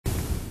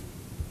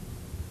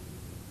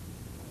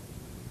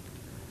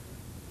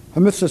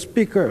Mr.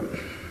 Speaker,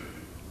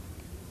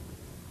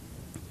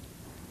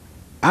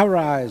 I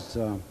rise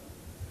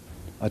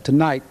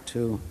tonight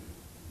to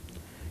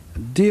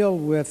deal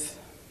with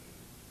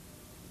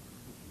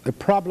a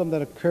problem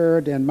that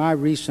occurred in my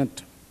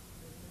recent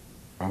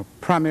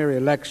primary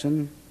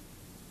election,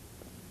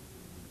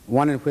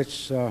 one in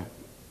which,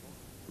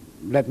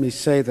 let me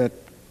say that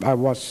I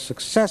was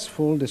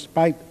successful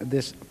despite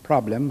this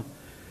problem,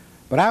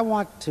 but I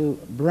want to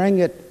bring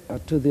it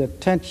to the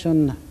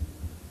attention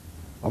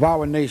of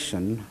our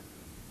nation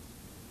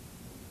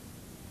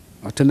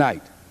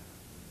tonight.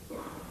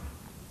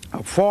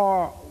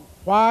 For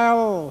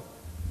while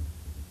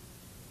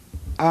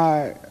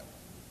I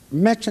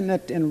mention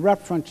it in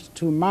reference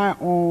to my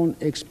own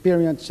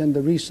experience in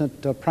the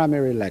recent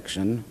primary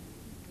election,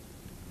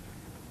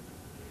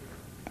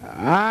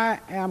 I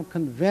am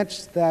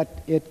convinced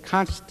that it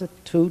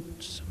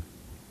constitutes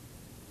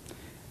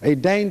a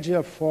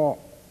danger for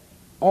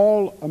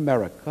all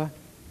America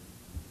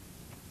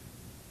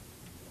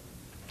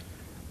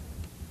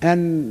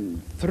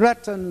and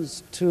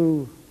threatens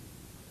to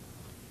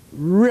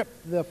rip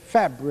the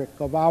fabric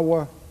of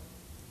our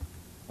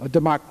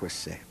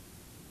democracy.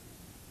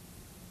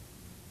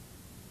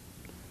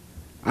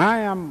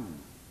 I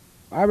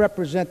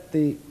represent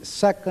the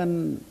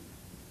 2nd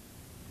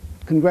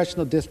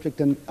Congressional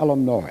District in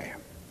Illinois.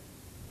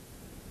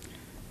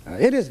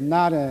 It is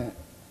not an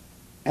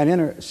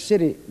inner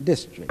city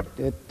district.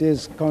 It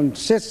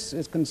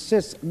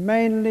consists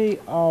mainly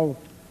of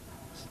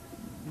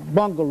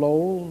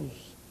bungalows,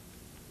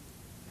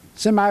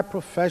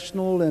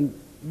 semi-professional and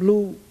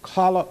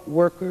blue-collar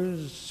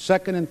workers,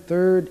 2nd and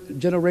 3rd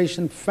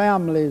generation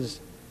families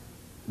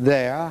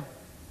there.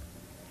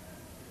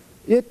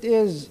 It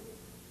is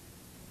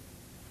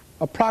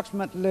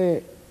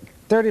approximately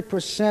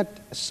 30%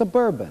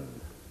 suburban,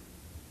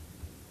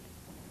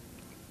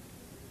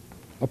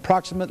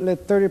 approximately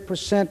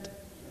 30%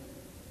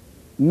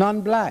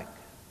 non-black.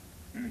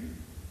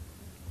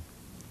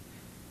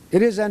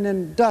 It is an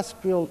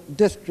industrial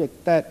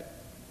district that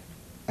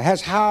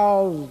has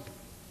housed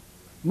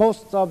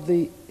most of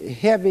the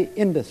heavy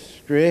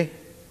industry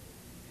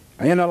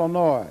in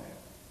Illinois: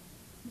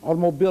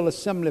 automobile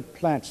assembly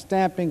plants,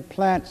 stamping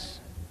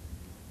plants,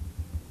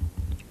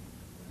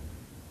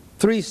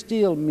 3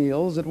 steel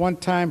mills, at one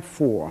time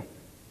 4.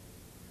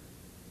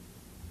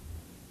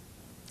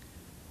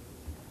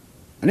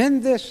 And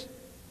in this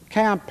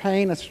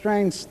campaign, a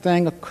strange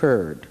thing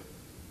occurred.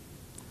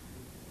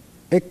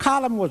 A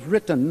column was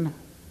written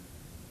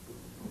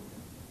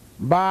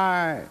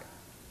by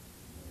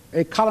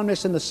a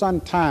columnist in the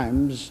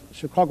Sun-Times,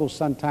 Chicago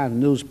Sun-Times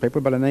newspaper,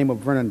 by the name of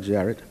Vernon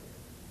Jarrett,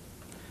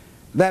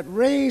 that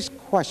raised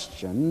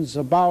questions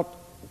about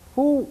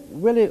who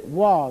really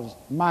was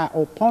my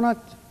opponent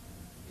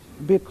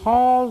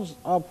because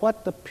of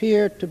what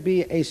appeared to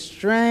be a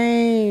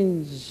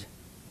strange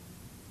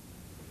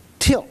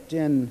tilt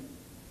in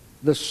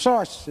the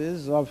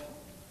sources of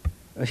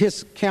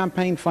his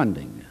campaign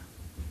funding.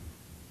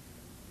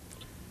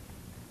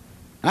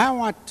 I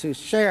want to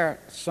share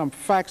some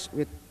facts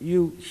with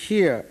you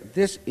here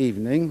this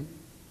evening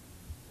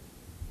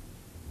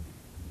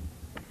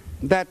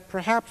that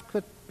perhaps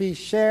could be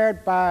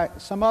shared by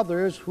some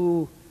others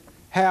who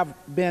have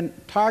been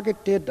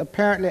targeted,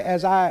 apparently,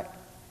 as I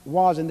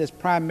was in this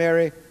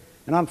primary,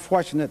 and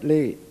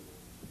unfortunately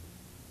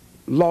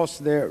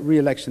lost their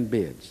re-election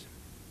bids.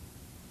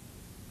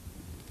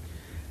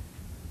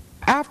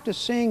 After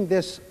seeing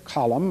this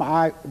column,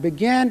 I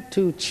began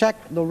to check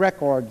the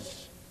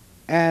records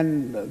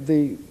and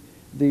the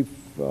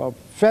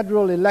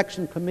Federal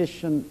Election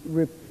Commission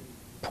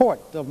report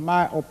of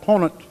my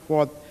opponent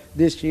for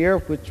this year,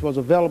 which was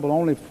available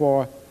only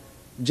for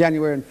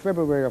January and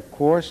February, of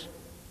course,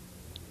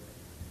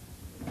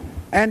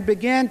 and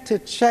began to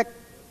check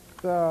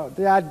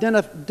the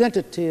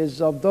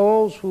identities of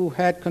those who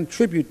had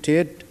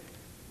contributed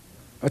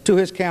to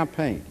his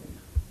campaign.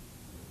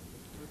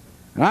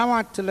 And I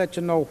want to let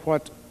you know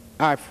what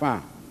I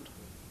found.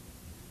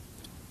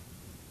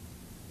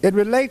 It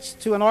relates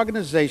to an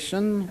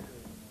organization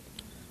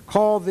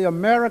called the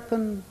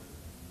American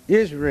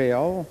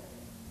Israel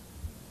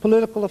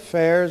Political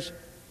Affairs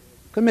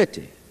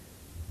Committee.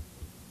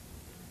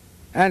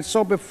 And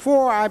so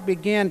before I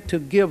begin to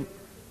give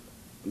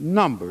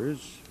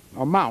numbers,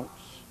 amounts,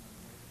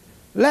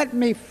 let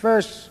me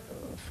first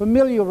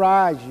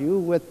familiarize you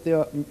with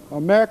the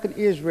American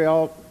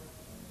Israel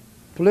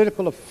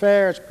Political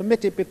Affairs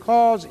Committee,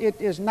 because it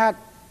is not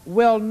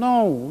well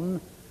known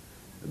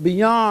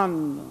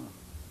beyond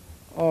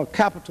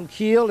Capitol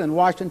Hill in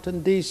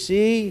Washington,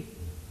 D.C.,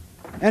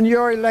 and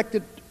your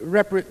elected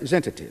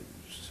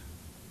representatives.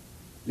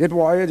 It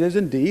is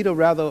indeed a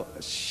rather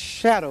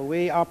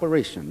shadowy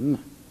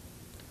operation.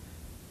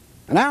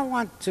 And I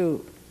want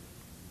to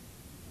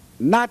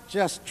not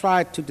just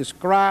try to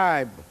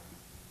describe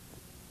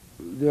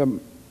the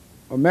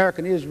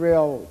American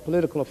Israel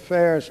Political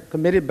Affairs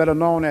Committee, better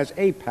known as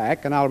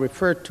AIPAC, and I'll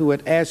refer to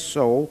it as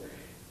so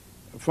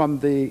from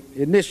the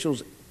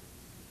initials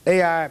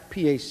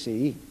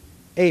AIPAC,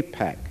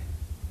 AIPAC.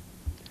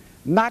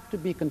 not to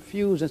be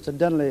confused,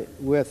 incidentally,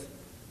 with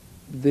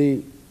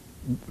the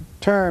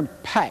term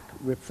PAC,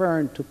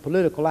 referring to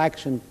political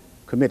action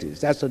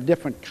committees. That's a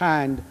different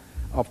kind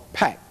of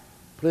PAC.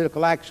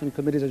 Political action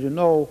committees, as you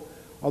know,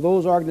 are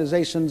those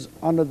organizations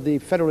under the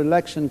Federal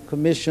Election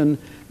Commission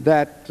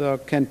that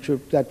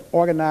that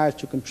organize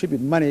to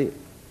contribute money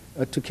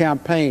to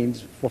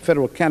campaigns for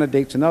federal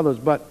candidates and others.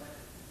 But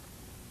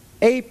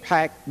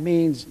AIPAC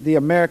means the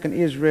American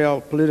Israel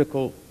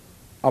Political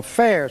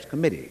Affairs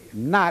Committee,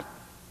 not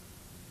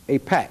a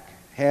PAC.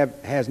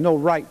 Has no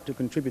right to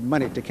contribute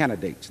money to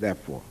candidates,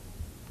 therefore.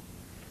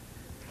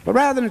 But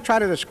rather than try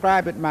to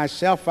describe it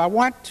myself, I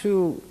want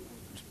to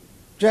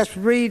just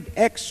read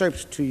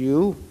excerpts to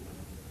you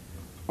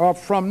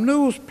from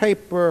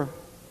newspaper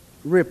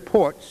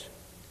reports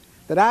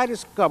that I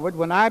discovered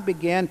when I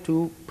began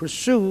to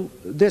pursue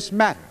this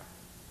matter,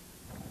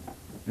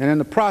 and in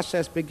the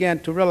process began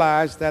to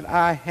realize that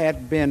I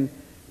had been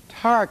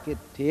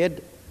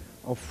targeted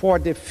for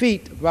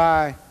defeat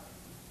by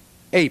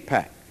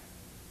AIPAC.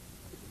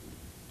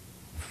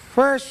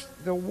 First,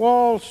 the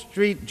Wall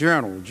Street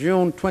Journal,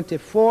 June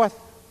 24th,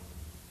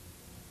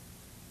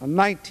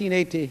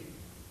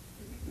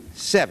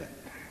 1987.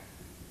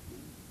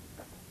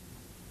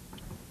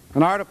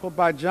 An article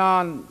by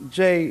John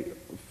J.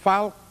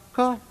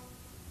 Falca,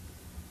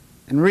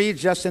 and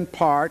reads just in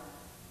part,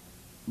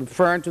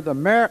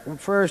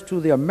 refers to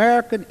the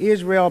American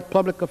Israel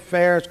Public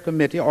Affairs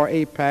Committee, or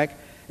AIPAC,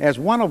 as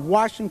one of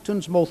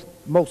Washington's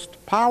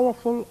most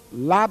powerful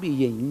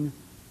lobbying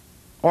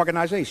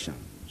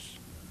organizations.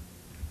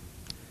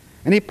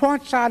 And he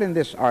points out in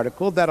this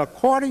article that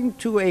according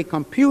to a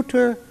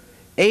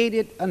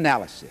computer-aided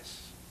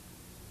analysis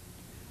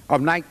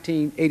of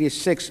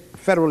 1986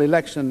 Federal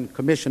Election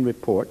Commission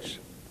reports,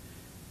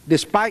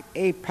 despite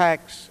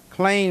AIPAC's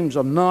claims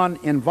of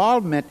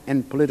non-involvement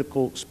in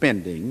political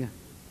spending,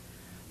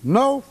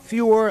 no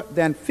fewer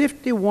than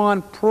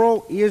 51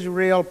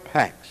 pro-Israel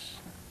PACs,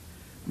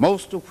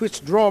 most of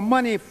which draw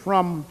money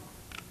from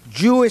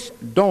Jewish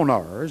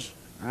donors.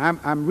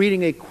 I'm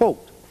reading a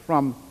quote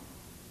from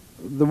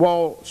the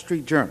Wall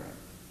Street Journal.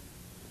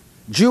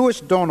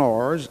 Jewish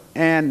donors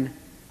and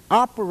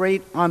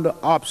operate under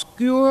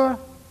obscure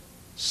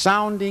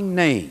sounding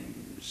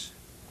names,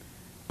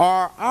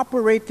 are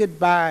operated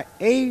by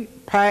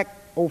AIPAC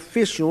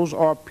officials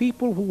or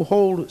people who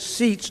hold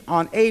seats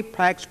on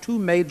AIPAC's two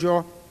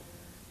major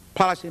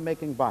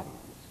policymaking bodies.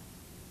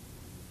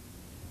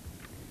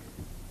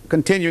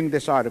 Continuing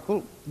this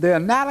article, the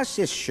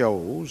analysis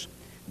shows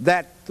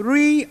that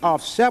 3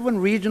 of 7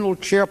 regional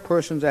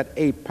chairpersons at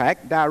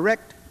AIPAC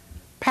direct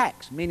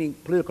PACs, meaning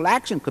political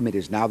action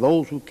committees, now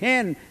those who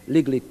can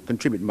legally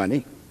contribute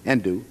money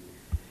and do.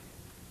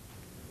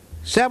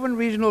 3 of 7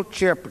 regional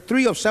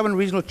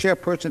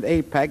chairpersons at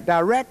AIPAC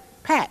direct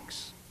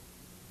PACs,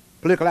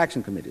 political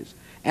action committees,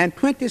 and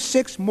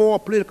 26 more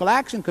political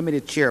action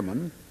committee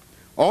chairmen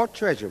or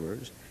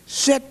treasurers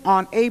sit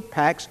on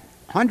AIPAC's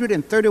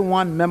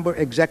 131-member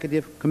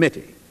executive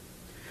committee,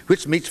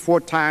 which meets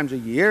 4 times a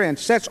year and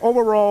sets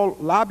overall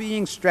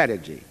lobbying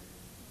strategy.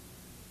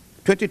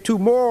 22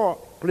 more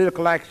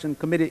political action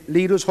committee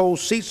leaders hold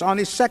seats on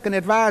the second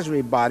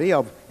advisory body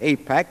of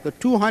AIPAC, the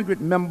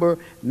 200-member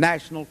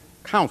National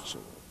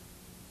Council.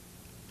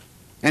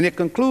 And it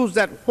concludes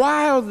that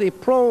while the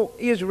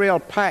pro-Israel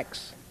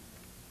PACs,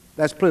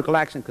 that's political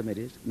action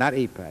committees, not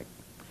AIPAC,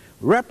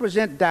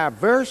 represent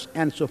diverse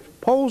and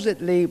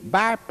supposedly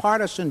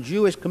bipartisan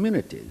Jewish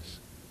communities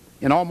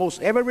in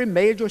almost every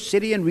major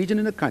city and region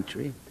in the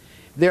country,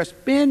 their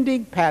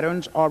spending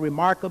patterns are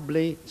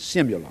remarkably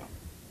similar.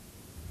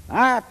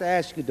 I have to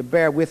ask you to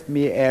bear with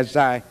me as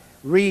I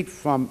read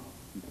from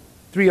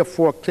 3 or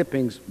 4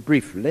 clippings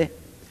briefly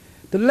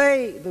to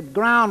lay the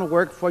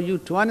groundwork for you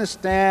to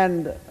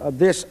understand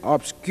this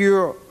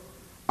obscure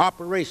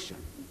operation.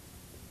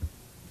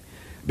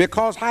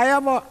 Because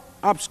however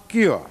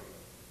obscure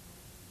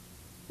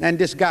and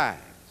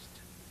disguised,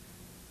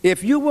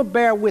 if you will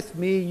bear with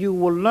me, you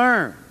will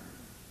learn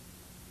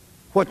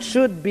what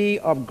should be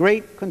of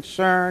great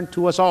concern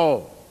to us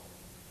all.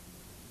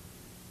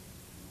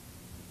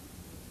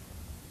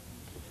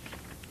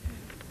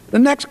 The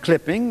next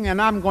clipping,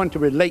 and I'm going to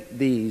relate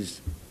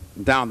these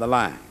down the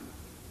line,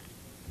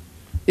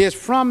 is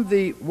from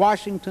the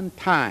Washington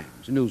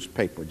Times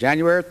newspaper,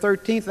 January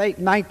 13th,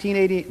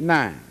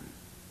 1989.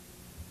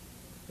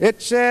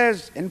 It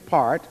says, in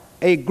part,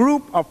 a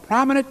group of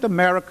prominent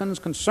Americans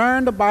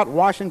concerned about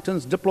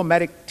Washington's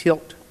diplomatic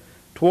tilt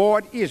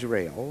toward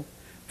Israel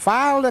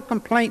filed a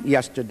complaint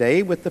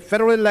yesterday with the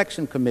Federal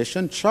Election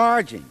Commission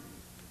charging,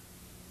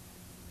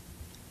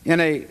 in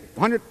a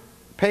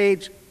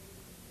 100-page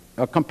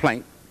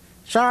complaint,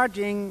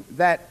 charging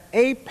that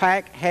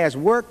AIPAC has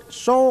worked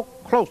so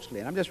closely,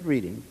 and I'm just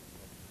reading,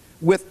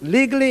 with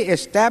legally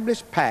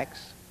established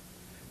PACs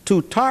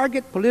to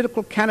target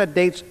political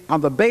candidates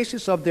on the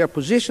basis of their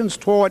positions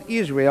toward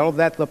Israel,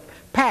 that the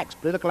PACs,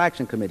 political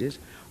action committees,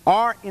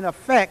 are in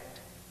effect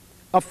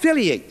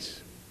affiliates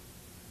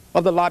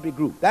of the lobby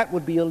group. That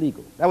would be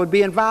illegal. That would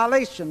be in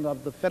violation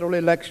of the federal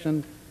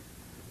election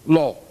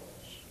laws.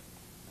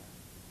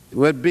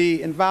 would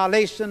be in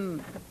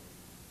violation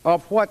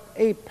of what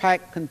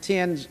AIPAC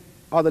contends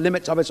are the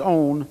limits of its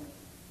own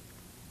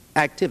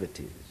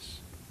activities.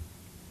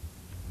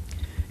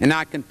 And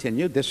I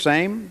continue this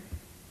same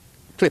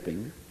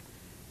clipping.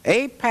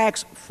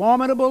 AIPAC's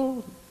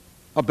formidable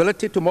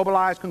ability to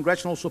mobilize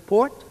congressional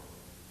support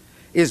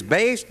is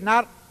based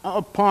not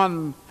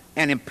upon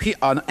an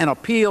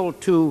appeal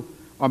to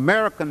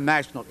American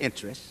national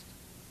interests,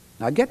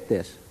 now get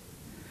this,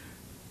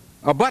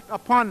 but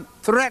upon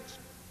threats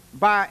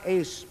by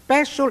a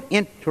special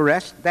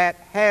interest that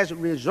has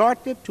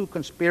resorted to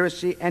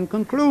conspiracy and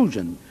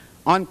conclusion,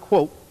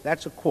 unquote.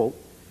 That's a quote.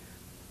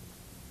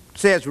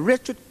 Says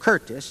Richard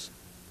Curtis,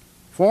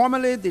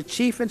 formerly the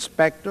chief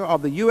inspector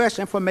of the U.S.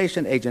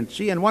 Information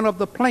Agency and one of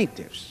the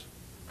plaintiffs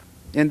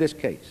in this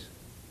case.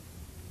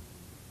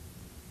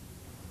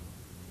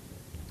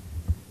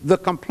 The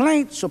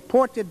complaint,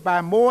 supported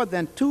by more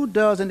than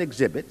 24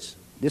 exhibits,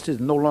 this is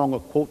no longer a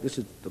quote, this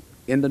is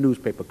in the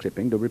newspaper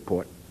clipping, the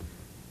report,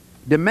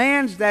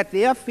 demands that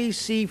the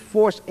FEC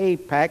force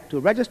AIPAC to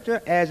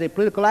register as a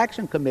political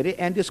action committee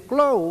and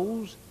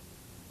disclose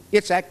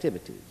its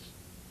activities.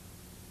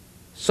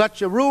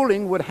 Such a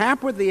ruling would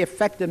hamper the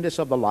effectiveness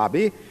of the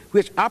lobby,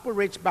 which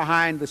operates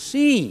behind the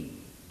scenes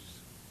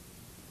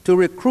to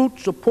recruit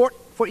support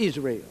for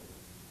Israel,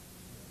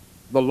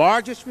 the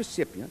largest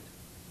recipient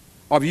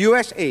of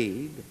U.S.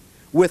 aid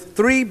with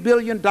 $3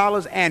 billion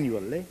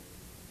annually,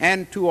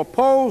 and to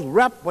oppose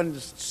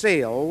weapons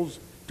sales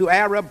to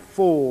Arab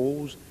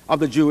foes of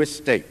the Jewish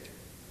state.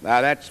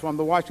 Now that's from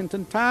the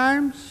Washington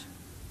Times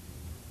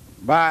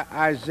by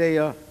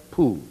Isaiah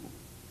Poole.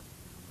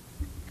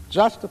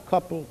 Just a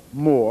couple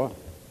more,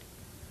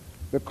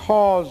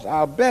 because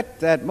I'll bet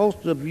that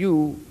most of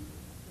you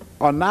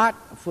are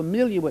not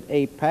familiar with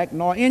AIPAC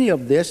nor any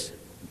of this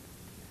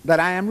that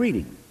I am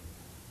reading.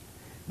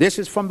 This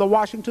is from the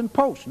Washington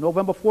Post,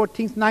 November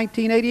 14,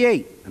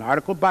 1988, an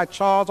article by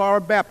Charles R.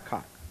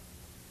 Babcock.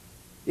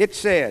 It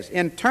says,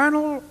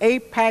 internal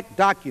AIPAC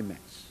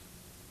documents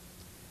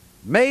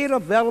made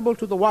available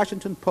to the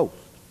Washington Post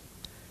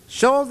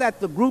show that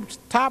the group's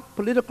top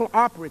political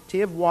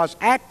operative was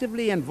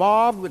actively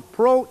involved with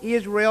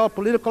pro-Israel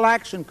political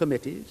action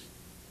committees,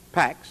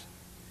 PACs,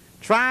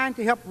 trying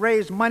to help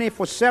raise money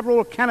for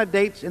several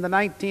candidates in the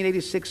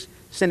 1986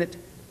 Senate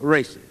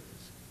races.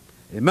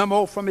 A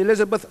memo from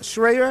Elizabeth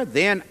Schreier,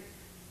 then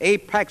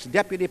AIPAC's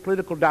deputy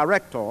political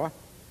director,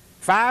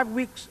 5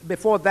 weeks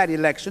before that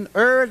election,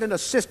 urged an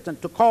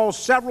assistant to call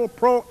several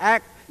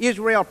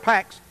pro-Israel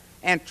PACs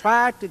and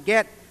tried to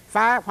get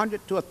 $500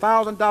 to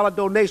 $1,000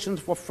 donations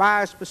for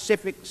 5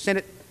 specific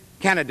Senate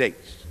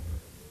candidates.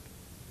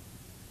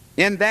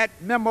 In that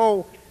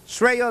memo,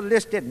 Schreier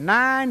listed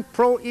 9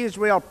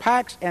 pro-Israel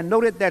PACs and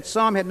noted that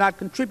some had not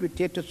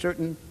contributed to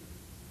certain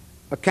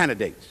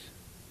candidates.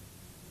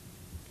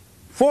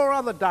 4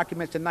 other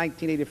documents in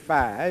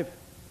 1985,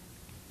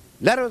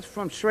 letters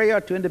from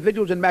Schreier to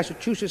individuals in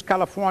Massachusetts,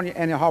 California,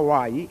 and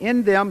Hawaii.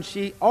 In them,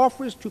 she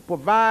offers to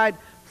provide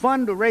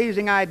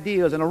fundraising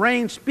ideas and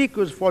arrange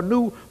speakers for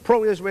new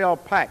pro-Israel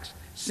PACs,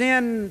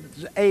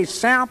 sends a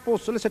sample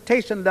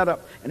solicitation letter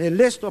and a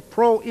list of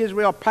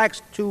pro-Israel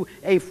PACs to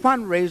a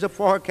fundraiser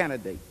for her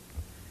candidate,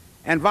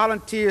 and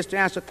volunteers to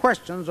answer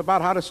questions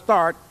about how to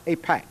start a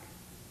PAC.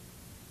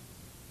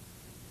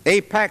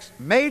 AIPAC's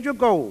major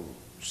goal,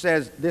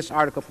 says this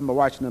article from the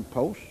Washington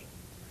Post,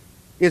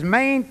 is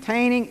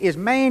maintaining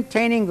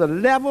the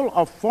level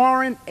of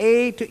foreign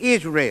aid to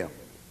Israel,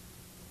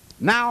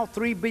 now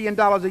 $3 billion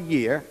a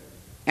year,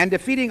 and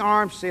defeating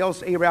arms sales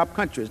to Arab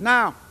countries.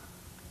 Now,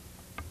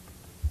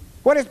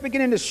 what it's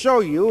beginning to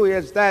show you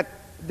is that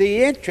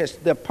the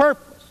interest, the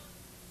purpose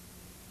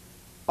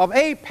of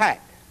AIPAC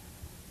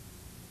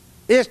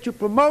is to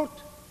promote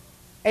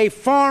a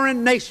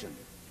foreign nation,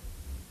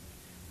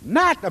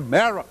 not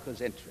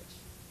America's interest.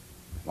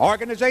 An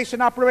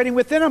organization operating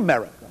within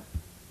America,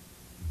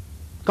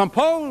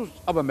 composed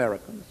of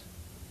Americans,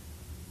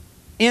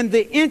 in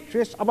the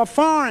interest of a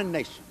foreign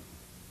nation,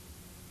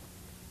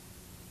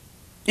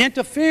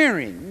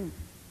 interfering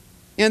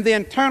in the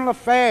internal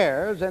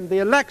affairs and the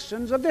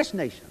elections of this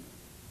nation.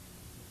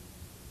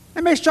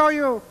 Let me show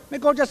you, let me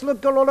go just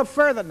look a little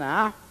further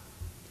now.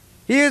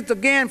 Here's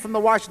again from the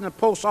Washington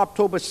Post,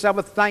 October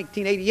 7th,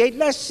 1988.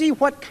 Let's see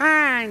what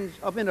kinds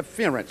of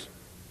interference,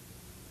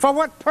 for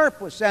what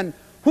purpose, and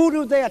who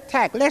do they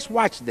attack? Let's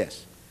watch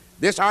this.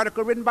 This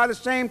article written by the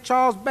same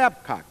Charles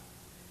Babcock.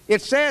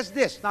 It says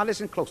this, now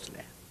listen closely.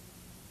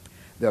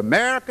 The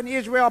American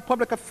Israel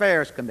Public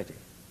Affairs Committee,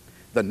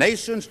 the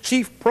nation's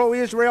chief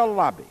pro-Israel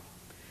lobby,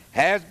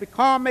 has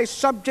become a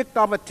subject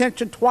of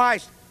attention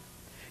twice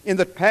in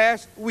the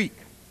past week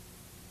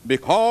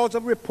because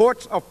of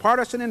reports of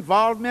partisan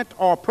involvement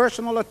or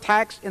personal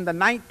attacks in the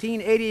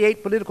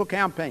 1988 political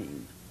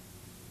campaign.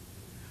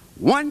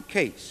 One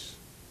case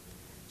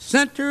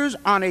centers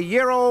on a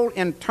year-old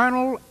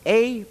internal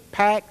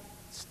AIPAC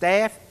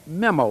staff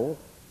memo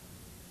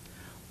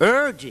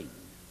urging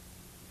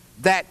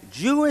that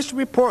Jewish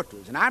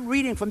reporters, and I'm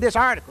reading from this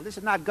article, this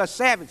is not Gus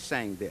Savage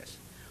saying this,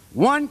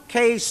 One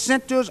case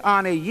centers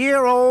on a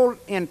year-old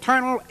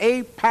internal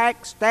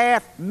AIPAC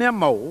staff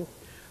memo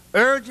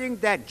urging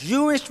that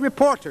Jewish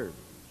reporters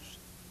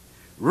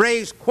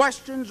raise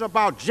questions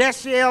about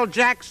Jesse L.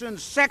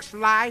 Jackson's sex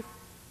life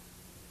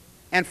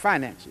and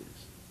finances.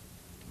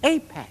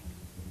 AIPAC,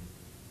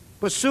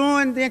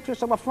 pursuing the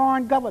interests of a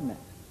foreign government,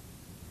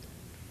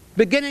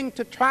 beginning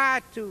to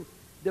try to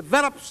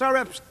develop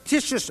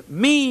surreptitious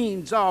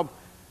means of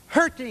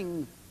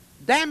hurting,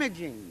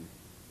 damaging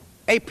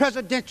a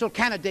presidential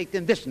candidate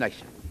in this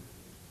nation.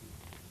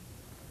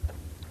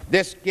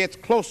 This gets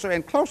closer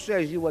and closer,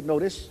 as you would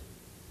notice,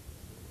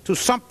 to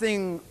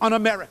something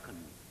un-American.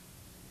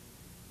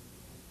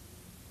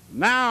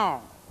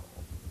 Now,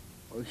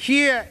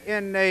 here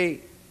in a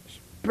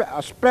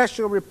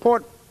special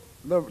report,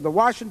 the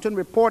Washington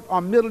Report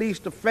on Middle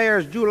East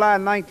Affairs, July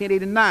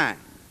 1989,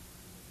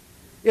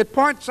 it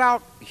points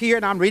out here,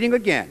 and I'm reading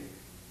again,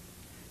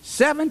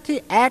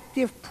 70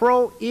 active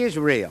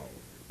pro-Israel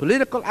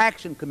political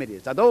action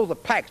committees, are those the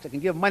PACs that can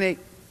give money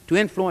to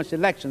influence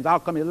elections,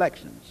 outcome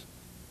elections,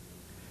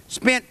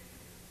 spent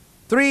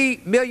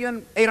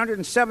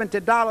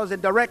 $3,870,000 in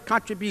direct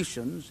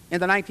contributions in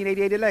the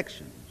 1988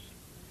 elections.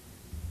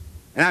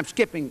 And I'm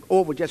skipping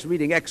over just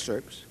reading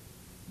excerpts.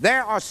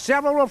 There are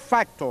several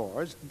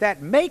factors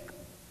that make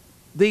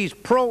these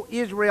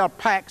pro-Israel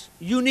PACs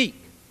unique.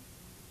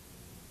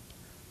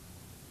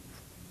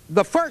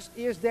 The first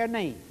is their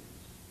names.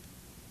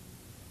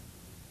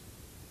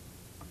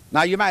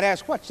 Now you might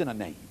ask, what's in a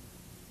name?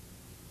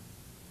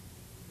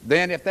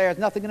 Then if there's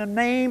nothing in a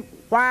name,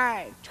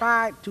 why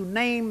try to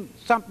name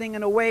something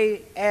in a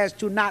way as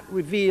to not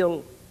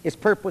reveal its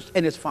purpose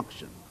and its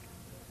function?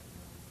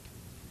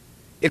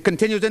 It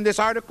continues in this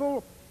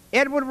article,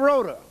 Edward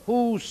Rhoda,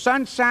 whose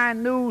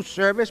Sunshine News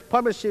Service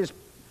publishes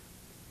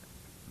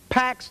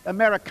Pax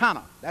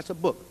Americana, that's a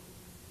book,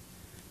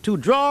 to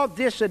draw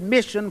this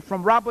admission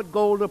from Robert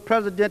Golder,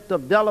 president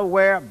of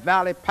Delaware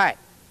Valley PAC.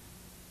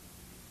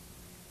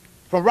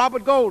 From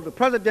Robert Golder,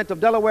 president of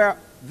Delaware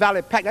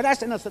Valley PAC. Now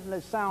that's an innocently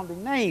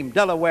sounding name,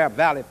 Delaware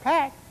Valley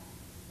PAC.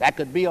 That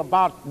could be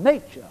about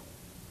nature.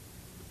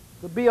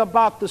 Could be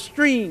about the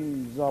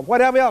streams or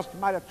whatever else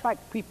might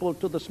attract people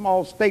to the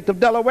small state of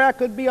Delaware.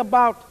 Could be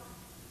about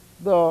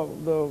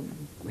the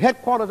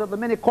headquarters of the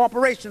many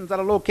corporations that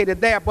are located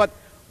there. But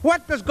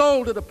what does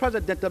Golder, the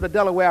president of the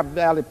Delaware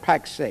Valley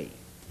PAC, say?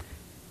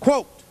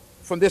 Quote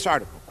from this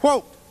article,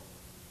 quote,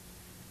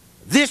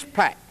 "This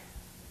PAC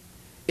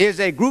is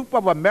a group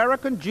of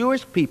American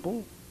Jewish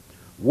people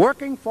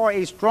working for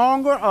a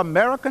stronger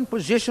American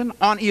position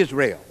on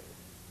Israel.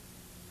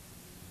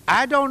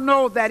 I don't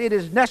know that it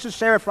is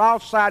necessary for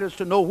outsiders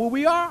to know who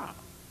we are.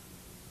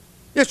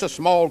 It's a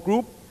small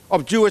group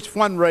of Jewish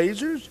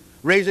fundraisers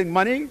raising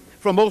money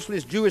from mostly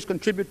Jewish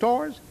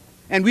contributors,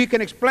 and we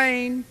can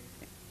explain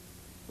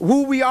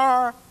who we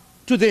are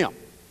to them,"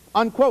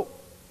 unquote.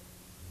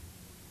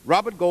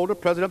 Robert Golder,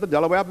 president of the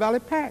Delaware Valley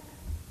PAC.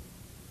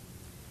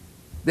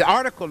 The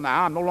article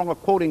now, I'm no longer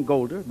quoting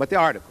Golder, but the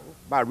article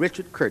by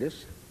Richard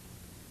Curtis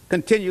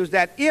continues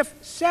that if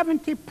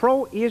 70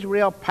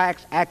 pro-Israel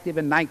PACs active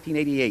in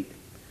 1988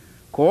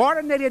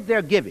 coordinated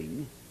their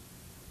giving,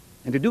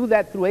 and to do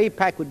that through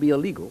AIPAC would be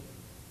illegal,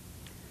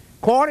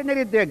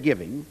 coordinated their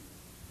giving,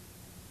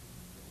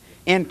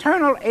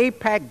 internal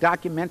AIPAC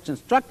documents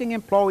instructing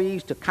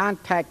employees to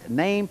contact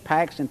named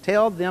PACs and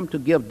tell them to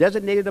give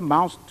designated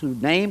amounts to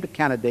named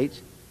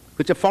candidates,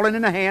 which have fallen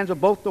in the hands of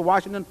both the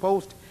Washington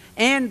Post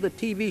and the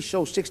TV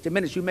show 60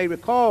 Minutes. You may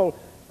recall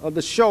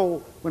the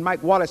show when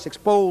Mike Wallace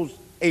exposed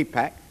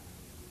AIPAC.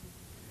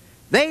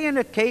 They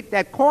indicate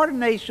that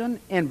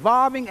coordination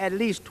involving at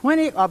least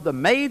 20 of the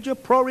major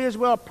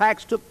pro-Israel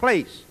PACs took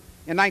place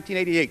in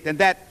 1988, and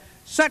that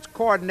such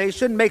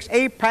coordination makes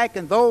AIPAC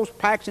and those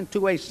PACs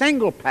into a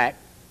single PAC,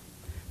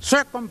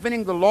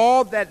 circumventing the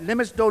law that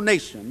limits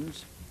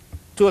donations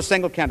to a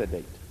single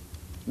candidate.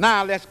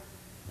 Now,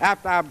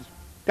 after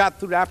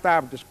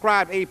I've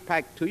described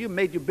AIPAC to you,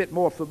 made you a bit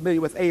more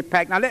familiar with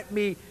AIPAC, now let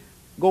me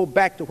go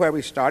back to where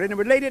we started and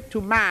relate it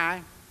to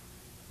my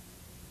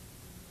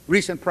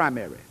recent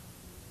primary.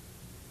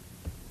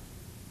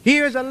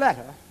 Here's a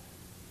letter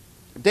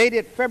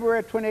dated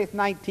February 28,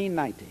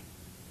 1990,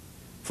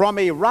 from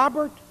a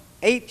Robert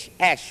H.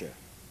 Asher,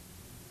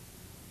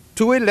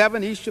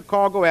 211 East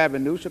Chicago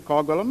Avenue,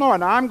 Chicago, Illinois.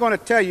 Now, I'm going to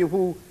tell you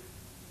who,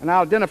 and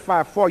I'll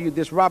identify for you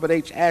this Robert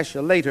H.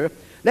 Asher later.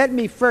 Let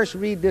me first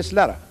read this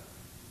letter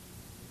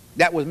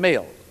that was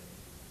mailed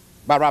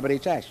by Robert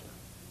H. Asher.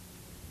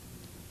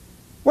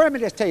 Well, let me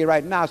just tell you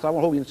right now, so I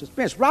won't hold you in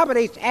suspense. Robert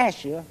H.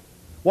 Asher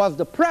was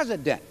the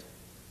president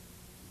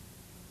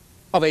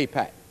of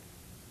AIPAC.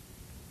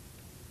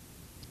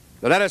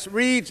 The letter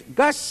reads,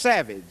 Gus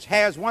Savage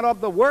has one of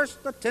the worst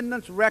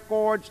attendance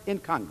records in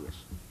Congress.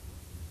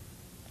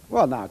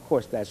 Well, now, of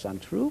course, that's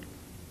untrue.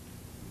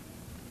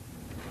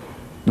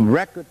 The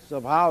records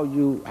of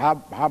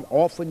how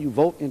often you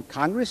vote in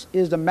Congress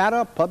is a matter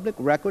of public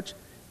records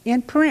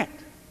in print.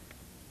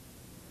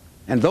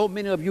 And though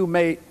many of you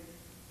may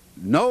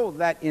know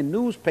that in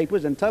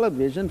newspapers and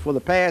television for the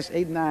past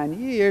 8 or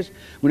 9 years,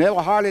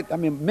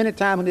 many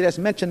times when they just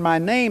mention my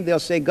name, they'll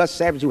say Gus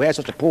Savage, who has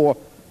such a poor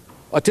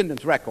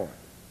attendance record.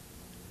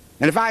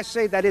 And if I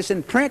say that it's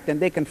in print, then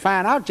they can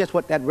find out just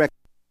what that record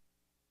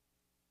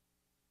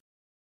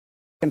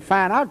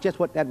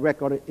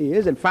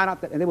is, and find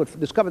out that, and they would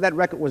discover that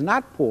record was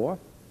not poor,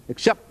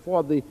 except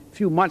for the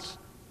few months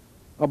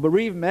of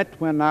bereavement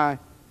when I,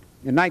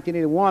 in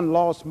 1981,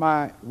 lost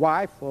my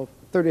wife of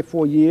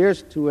 34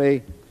 years to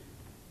a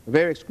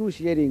very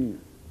excruciating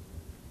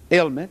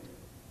ailment.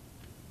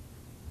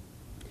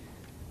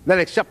 That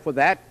except for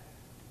that,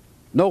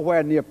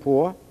 nowhere near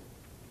poor.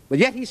 But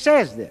yet he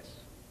says this.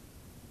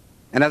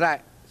 And as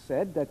I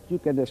said, that you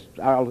can,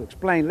 I'll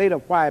explain later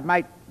why it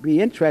might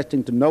be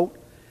interesting to note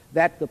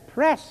that the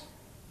press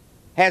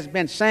has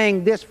been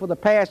saying this for the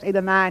past 8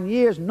 or 9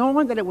 years,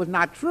 knowing that it was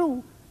not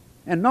true,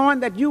 and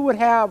knowing that you would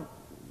have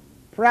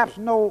perhaps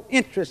no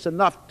interest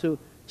enough to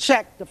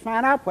check to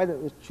find out whether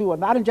it was true or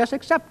not, and just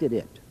accepted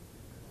it.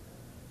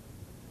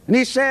 And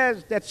he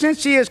says that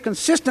since he is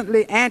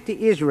consistently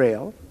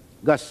anti-Israel,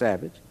 Gus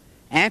Savage,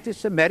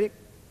 anti-Semitic,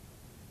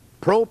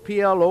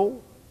 pro-PLO,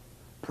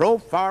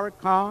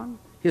 pro-Farrakhan,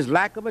 his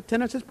lack of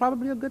attendance is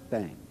probably a good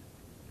thing.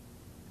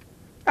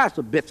 That's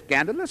a bit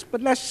scandalous,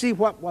 but let's see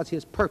what was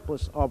his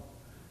purpose of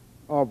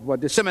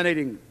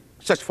disseminating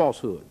such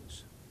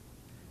falsehoods.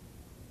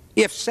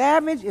 If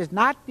Savage is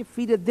not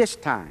defeated this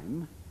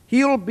time,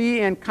 he'll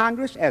be in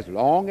Congress as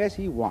long as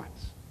he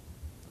wants.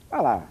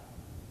 Well, I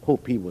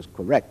hope he was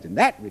correct in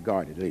that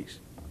regard at least.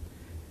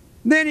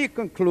 Then he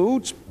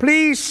concludes,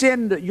 please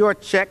send your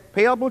check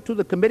payable to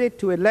the committee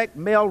to elect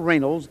Mel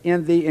Reynolds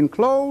in the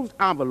enclosed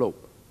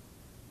envelope.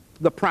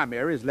 The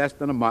primary is less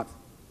than a month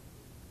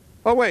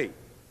away.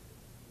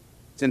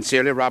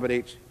 Sincerely, Robert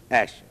H.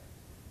 Asher.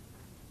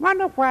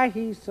 Wonder why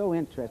he's so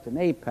interested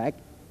in AIPAC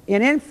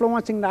in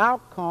influencing the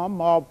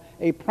outcome of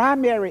a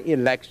primary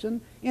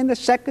election in the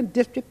 2nd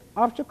District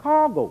of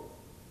Chicago.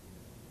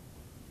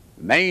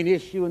 The main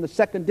issue in the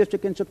 2nd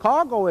District in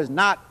Chicago is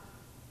not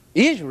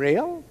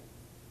Israel.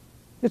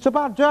 It's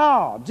about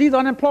jobs, either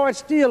unemployed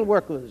steel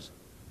workers,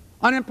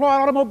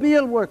 unemployed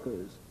automobile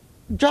workers,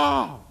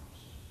 jobs,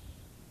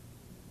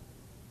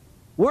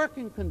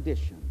 working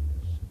conditions,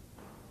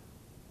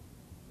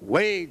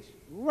 wage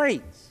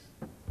rates,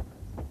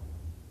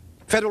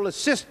 federal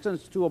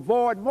assistance to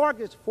avoid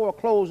mortgage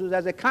foreclosures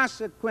as a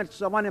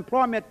consequence of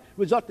unemployment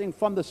resulting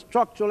from the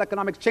structural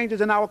economic changes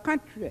in our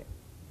country,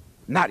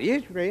 not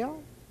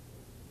Israel.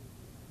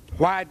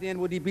 Why then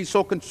would he be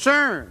so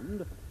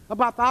concerned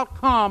about the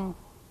outcome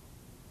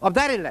of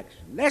that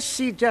election? Let's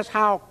see just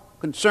how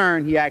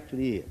concerned he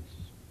actually is.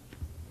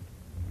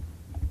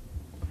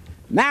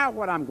 Now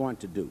what I'm going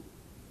to do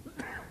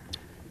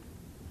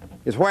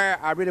is where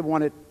I really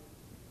wanted,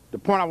 the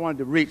point I wanted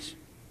to reach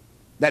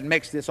that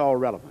makes this all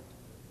relevant.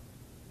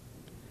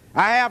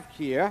 I have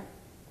here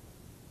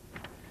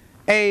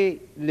a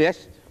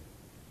list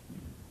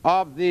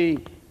of the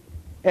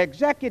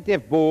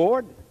executive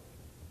board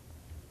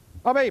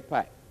of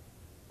AIPAC.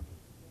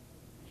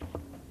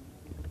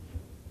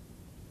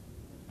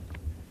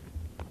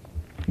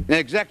 The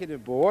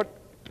executive board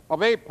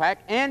of AIPAC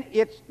and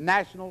its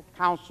national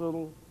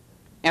council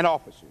and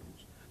officers.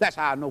 That's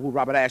how I know who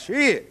Robert Asher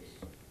is.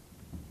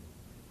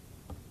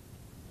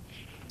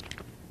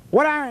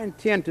 What I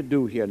intend to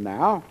do here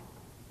now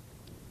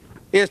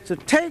is to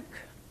take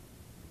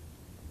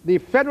the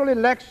Federal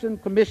Election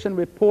Commission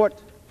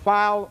report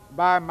filed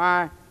by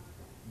my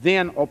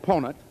then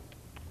opponent,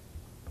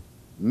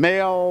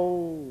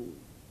 Mel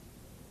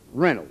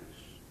Reynolds,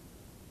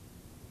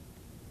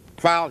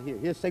 filed here,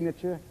 his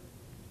signature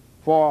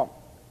for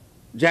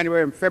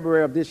January and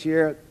February of this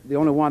year, the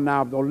only one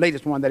now, the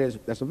latest one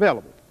that's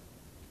available.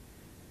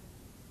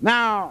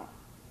 Now,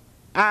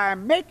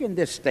 I'm making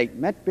this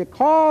statement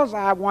because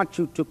I want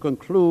you to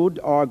conclude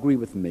or agree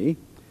with me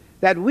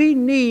that we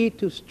need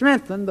to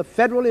strengthen the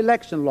federal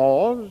election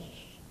laws.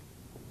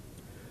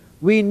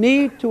 We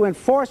need to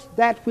enforce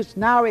that which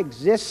now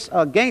exists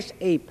against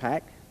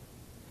AIPAC.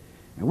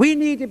 And we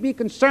need to be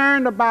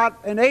concerned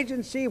about an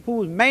agency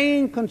whose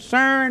main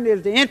concern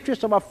is the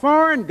interest of a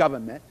foreign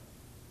government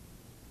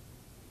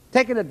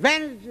taking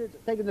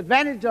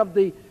advantage of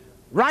the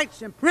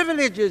rights and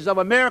privileges of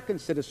American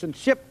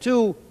citizenship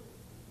to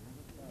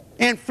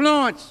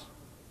influence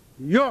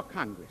your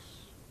Congress.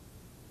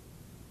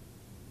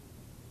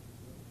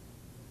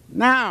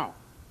 Now,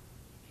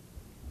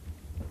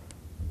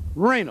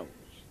 Reynolds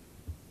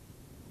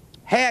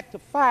had to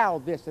file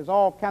this as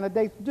all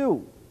candidates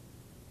do.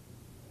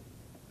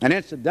 And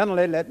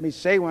incidentally, let me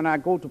say, when I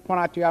go to point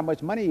out to you how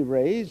much money he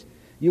raised,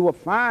 you will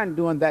find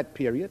during that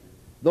period,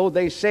 though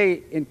they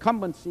say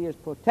incumbency is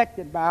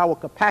protected by our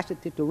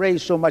capacity to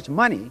raise so much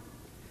money,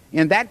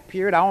 in that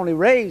period I only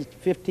raised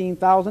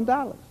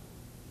 $15,000.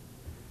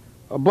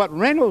 But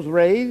Reynolds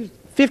raised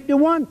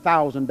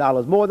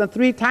 $51,000, more than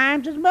 3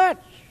 times as much.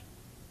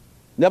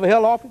 Never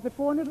held office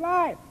before in his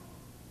life.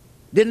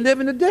 Didn't live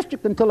in the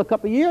district until a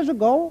couple of years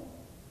ago.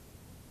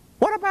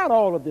 What about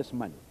all of this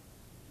money?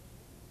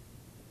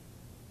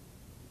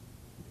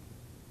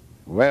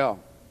 Well,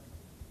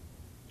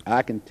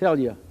 I can tell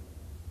you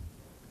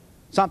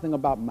something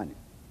about money.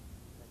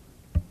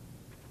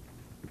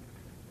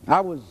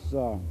 I was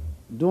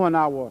doing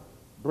our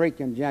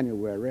break in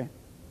January.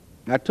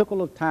 I took a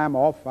little time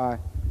off. I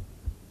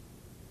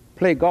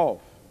play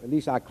golf. At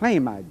least I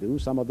claim I do.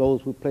 Some of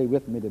those who play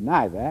with me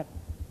deny that.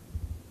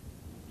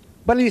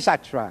 But at least I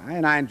try,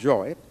 and I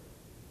enjoy it.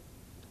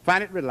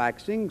 Find it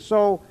relaxing.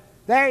 So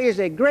there is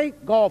a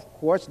great golf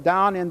course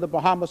down in the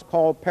Bahamas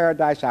called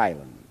Paradise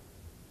Island.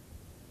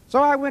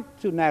 So I went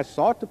to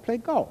Nassau to play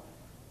golf.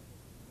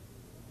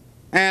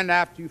 And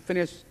after you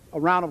finish a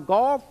round of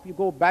golf, you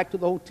go back to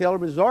the hotel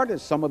resort,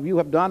 as some of you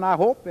have done, I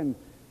hope, and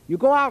you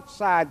go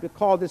outside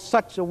because it's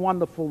such a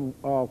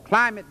wonderful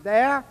climate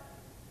there.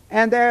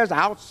 And there's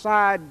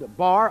outside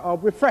bar or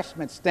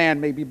refreshment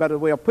stand, maybe a better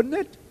way of putting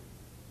it.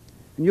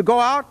 And you go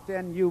out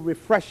and you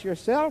refresh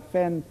yourself,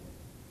 and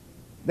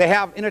they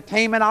have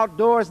entertainment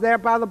outdoors there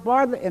by the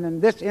bar. And in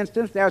this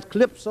instance, there's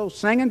calypso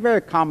singing,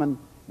 very common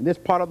in this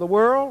part of the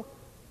world.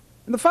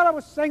 And the fellow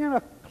was singing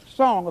a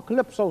song, a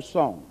calypso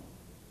song.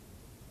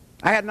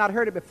 I had not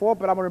heard it before,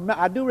 but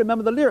I do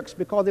remember the lyrics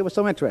because they were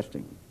so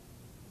interesting.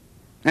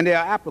 And they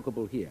are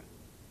applicable here.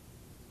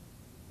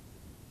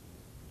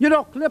 You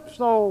know,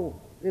 calypso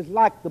is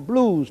like the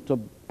blues to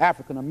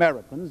African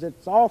Americans.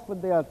 It's often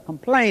they are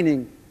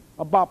complaining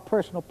about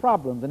personal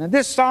problems. And in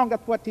this song,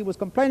 that's what he was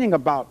complaining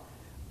about.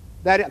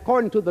 That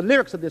according to the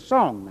lyrics of this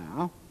song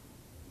now,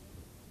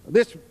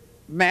 this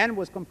man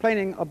was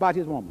complaining about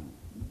his woman.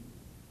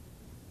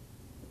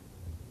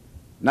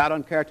 Not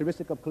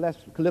uncharacteristic of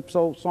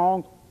calypso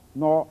songs,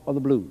 nor of the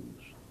blues.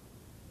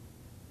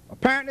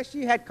 Apparently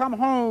she had come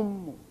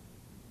home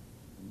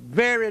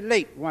very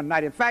late one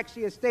night. In fact,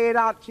 she had stayed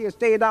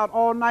out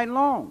all night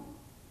long.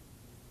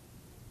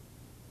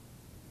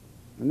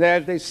 And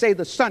as they say,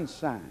 the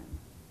sunshine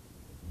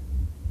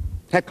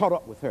had caught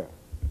up with her.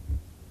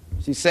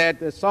 She said,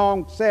 the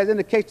song says,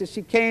 indicates that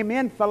she came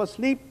in, fell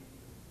asleep.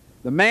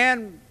 The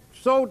man,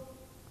 so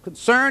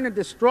concerned and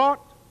distraught,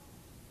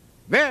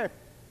 very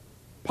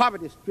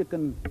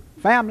poverty-stricken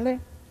family,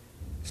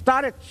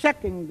 started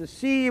checking to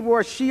see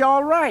was she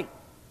all right.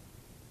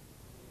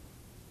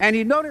 And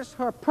he noticed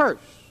her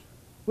purse,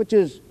 which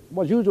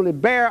was usually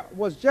bare,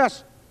 was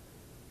just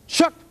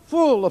chucked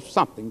full of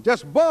something,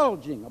 just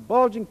bulging, a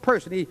bulging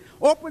purse. And he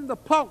opened the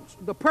purse,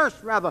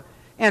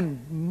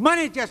 and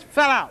money just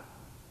fell out.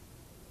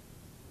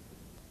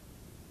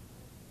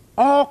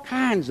 All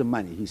kinds of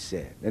money, he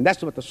said. And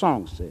that's what the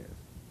song says.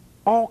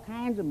 All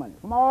kinds of money,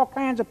 from all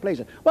kinds of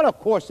places. Well, of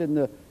course, in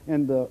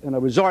a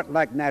resort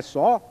like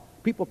Nassau,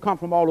 people come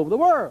from all over the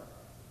world.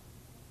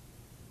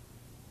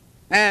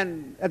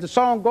 And as the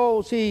song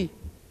goes, he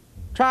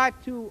tried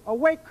to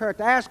awake her,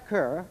 to ask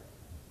her,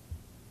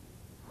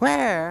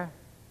 where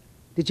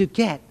did you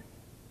get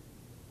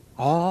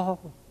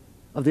all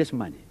of this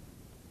money?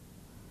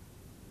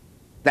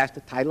 That's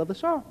the title of the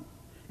song.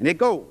 And it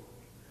goes,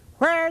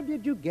 where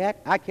did you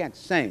get, I can't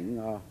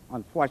sing,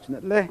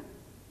 unfortunately.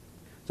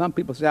 Some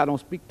people say I don't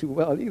speak too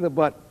well either,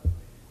 but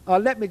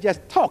let me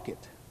just talk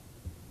it.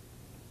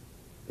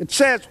 It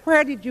says,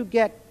 where did you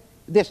get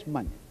this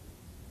money?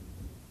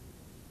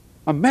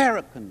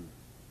 American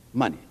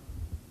money.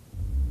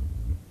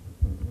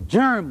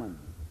 German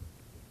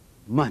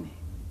money.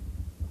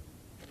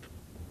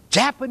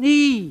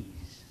 Japanese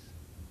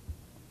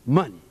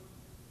money.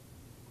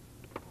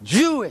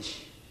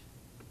 Jewish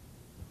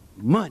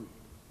money.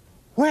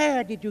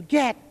 Where did you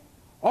get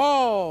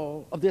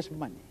all of this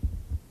money?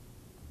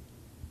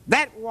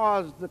 That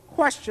was the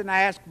question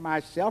I asked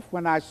myself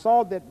when I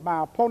saw that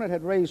my opponent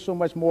had raised so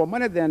much more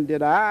money than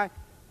did I.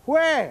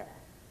 Where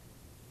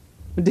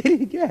did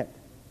he get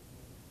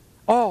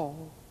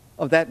all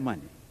of that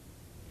money?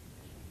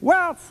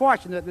 Well,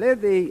 fortunately,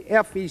 the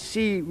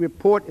FEC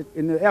report,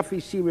 in the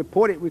FEC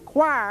report, it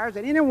requires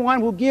that anyone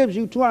who gives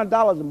you $200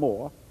 or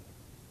more,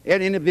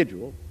 an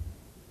individual,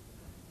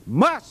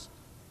 must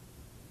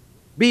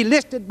be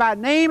listed by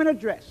name and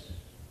address.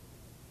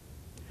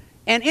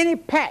 And any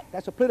PAC,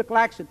 that's a political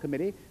action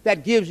committee,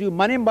 that gives you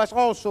money must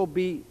also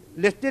be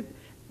listed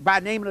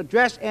by name and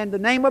address and the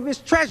name of its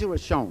treasurer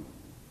shown.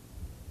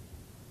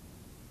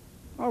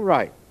 All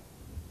right.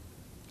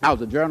 I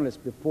was a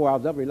journalist before I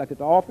was ever elected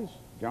to office,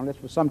 journalist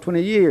for some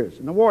 20 years,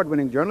 an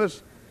award-winning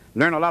journalist,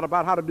 learned a lot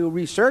about how to do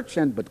research,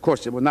 but of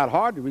course it was not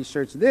hard to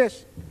research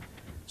this.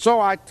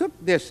 So I took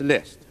this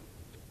list,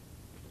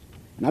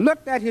 and I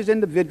looked at his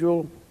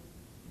individual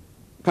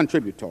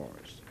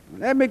contributors.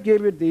 Let me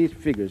give you these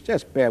figures.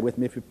 Just bear with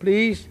me, if you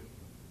please.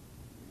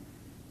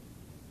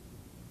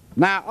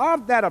 Now,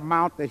 of that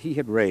amount that he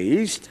had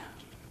raised,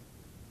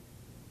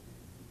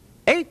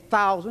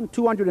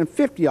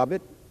 8,250 of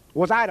it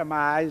was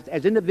itemized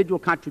as individual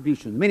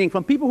contributions, meaning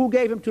from people who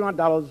gave him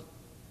 $200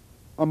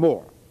 or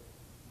more.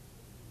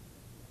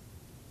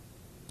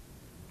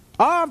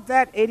 Of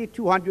that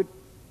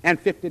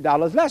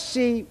 $8,250, let's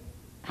see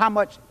how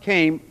much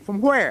came from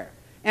where.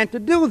 And to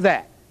do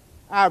that,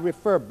 I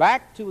refer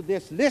back to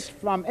this list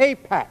from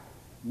APAC,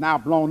 now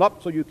blown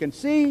up so you can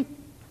see.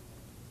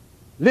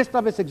 list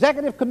of its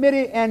executive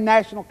committee and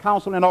national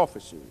council and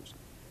officers.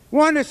 We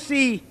want to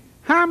see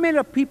how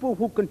many people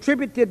who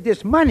contributed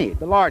this money,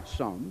 the large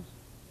sums,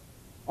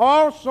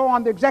 also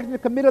on the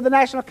executive committee of the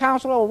national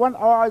council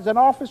or as an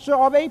officer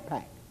of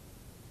AIPAC.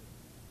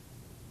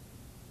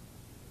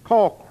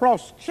 Called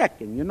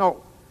cross-checking, you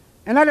know.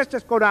 And now let's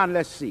just go down and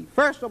let's see.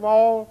 First of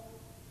all,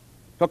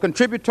 the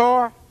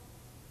contributor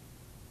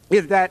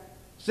is that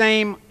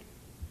same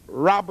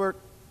Robert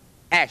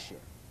Asher.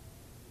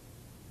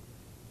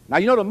 Now,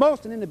 you know, the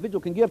most an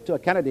individual can give to a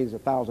candidate is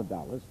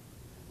 $1,000.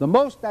 The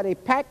most that a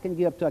PAC can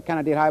give to a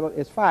candidate, however,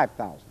 is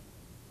 $5,000.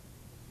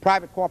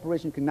 Private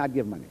corporation cannot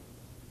give money.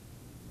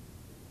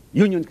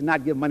 Unions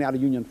cannot give money out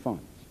of union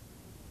funds.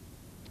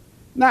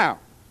 Now,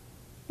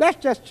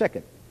 let's just check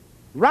it.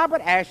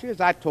 Robert Asher, as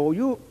I told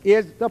you,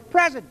 is the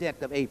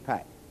president of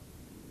AIPAC.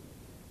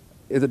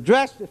 Is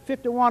addressed at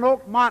 51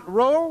 Oakmont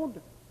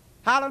Road,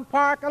 Highland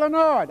Park,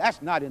 Illinois.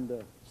 That's not in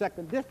the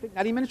 2nd District,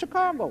 not even in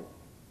Chicago.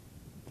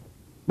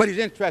 But he's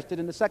interested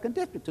in the 2nd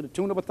District to the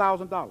tune of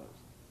 $1,000.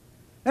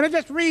 Let me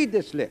just read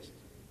this list.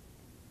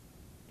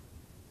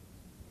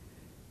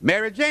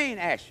 Mary Jane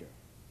Asher,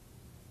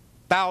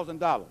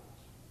 $1,000,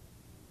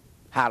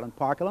 Highland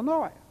Park,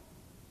 Illinois.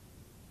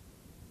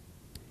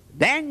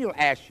 Daniel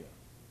Asher,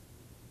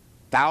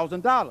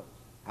 $1,000,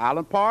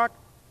 Highland Park,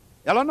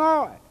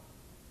 Illinois.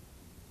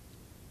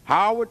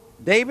 Howard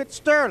David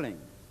Sterling,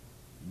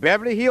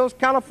 Beverly Hills,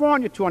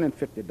 California,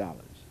 $250.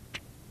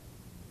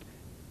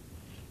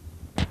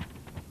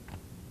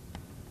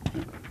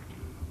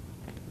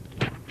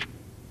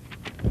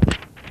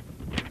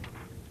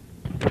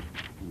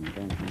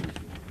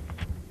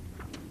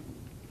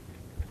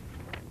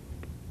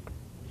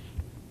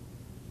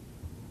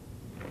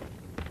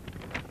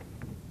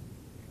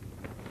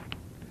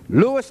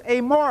 Louis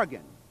A.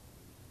 Morgan,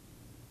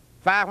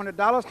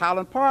 $500,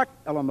 Highland Park,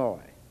 Illinois.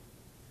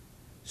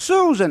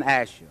 Susan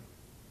Asher,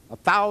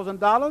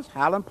 $1,000,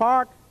 Highland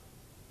Park,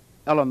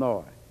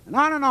 Illinois. And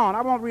on and on.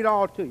 I won't read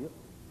all to you.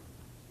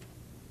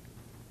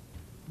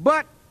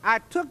 But I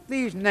took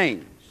these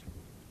names.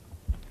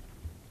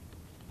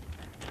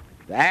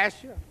 The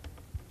Asher,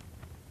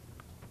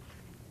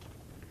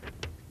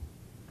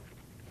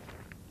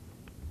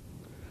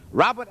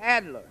 Robert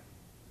Adler,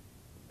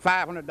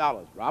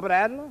 $500. Robert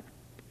Adler.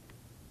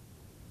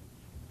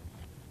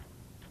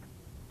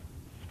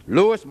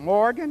 Louis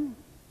Morgan,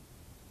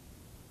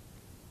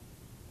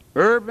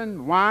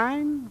 Irvin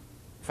Wine,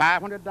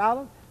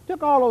 $500.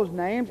 Took all those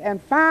names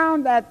and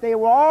found that they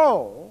were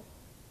all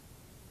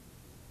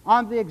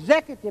on the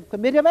executive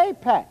committee of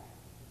AIPAC.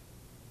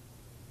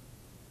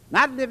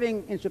 Not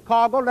living in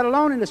Chicago, let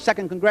alone in the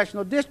 2nd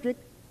Congressional District,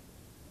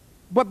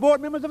 but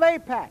board members of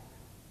AIPAC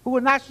who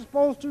were not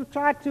supposed to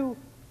try to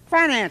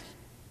finance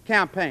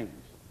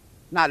campaigns.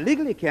 Not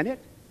legally can it,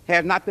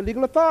 has not the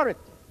legal authority.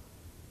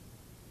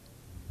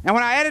 And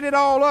when I added it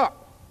all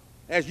up,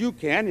 as you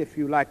can if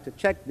you like to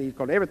check these,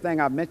 because everything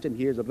I've mentioned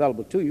here is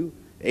available to you,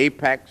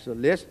 AIPAC's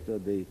list,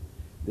 the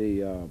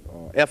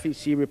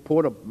FEC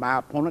report of my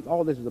opponents,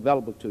 all this is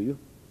available to you.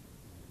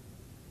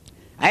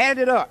 I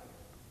added it up,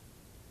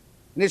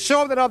 and it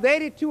showed that of the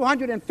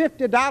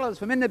 $8,250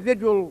 from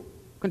individual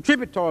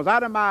contributors,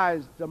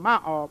 itemized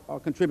amount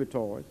of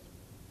contributors,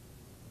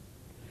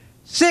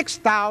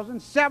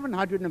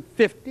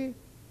 6,750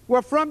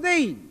 were from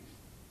these.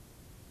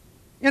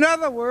 In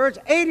other words,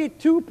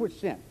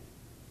 82%.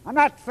 I'm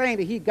not saying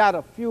that he got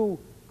a few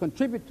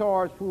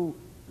contributors who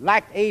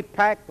liked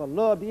AIPAC or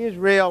loved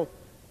Israel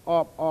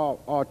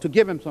or to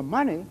give him some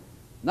money.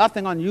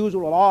 Nothing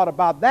unusual or odd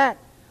about that.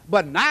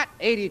 But not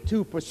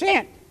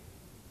 82%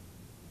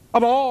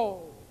 of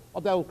all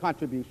of those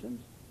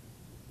contributions.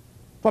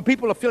 For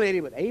people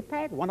affiliated with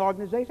AIPAC, one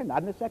organization,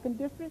 not in the 2nd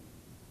District.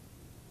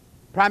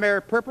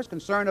 Primary purpose,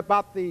 concerned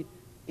about the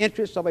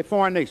interests of a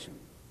foreign nation.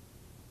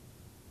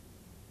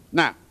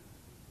 Now,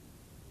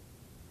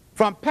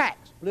 from PACs,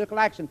 political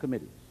action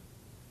committees,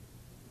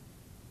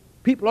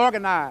 people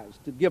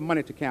organized to give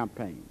money to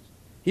campaigns.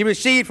 He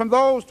received from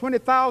those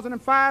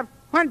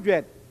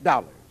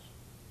 $20,500.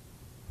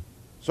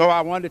 So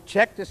I wanted to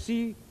check to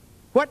see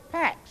what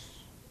PACs.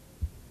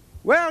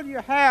 Well, you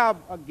have,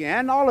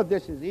 again, all of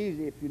this is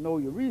easy if you know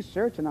your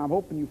research, and I'm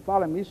hoping you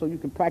follow me so you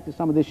can practice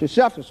some of this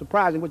yourself. It's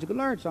surprising what you can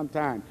learn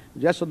sometime,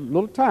 just a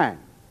little time.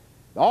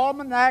 The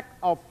Almanac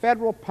of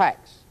Federal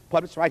PACs,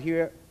 published right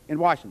here in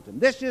Washington.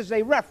 This is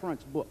a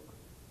reference book.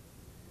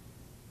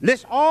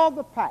 Lists all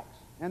the PACs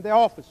and their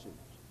officers.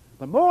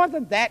 But more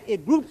than that,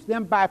 it groups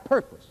them by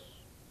purpose.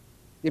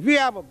 If you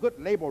have a good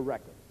labor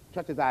record,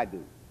 such as I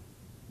do,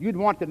 you'd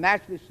want to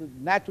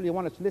naturally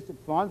want to solicit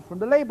funds from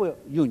the labor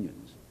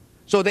unions.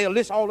 So they'll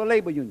list all the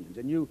labor unions,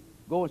 and you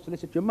go and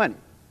solicit your money.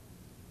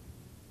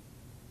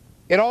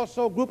 It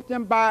also groups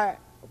them by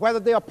whether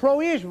they are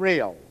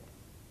pro-Israel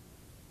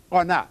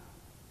or not.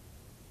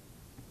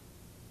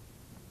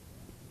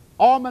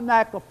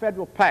 Almanac of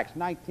Federal PACs,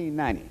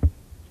 1990.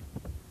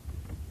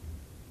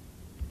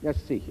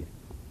 Let's see here.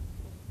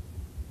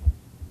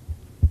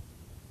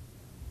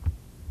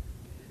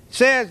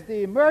 says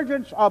the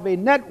emergence of a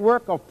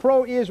network of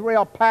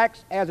pro-Israel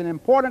PACs as an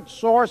important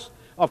source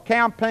of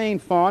campaign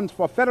funds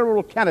for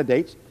federal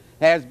candidates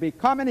has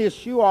become an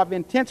issue of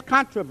intense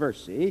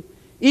controversy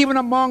even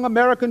among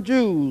American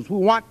Jews who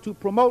want to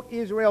promote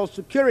Israel's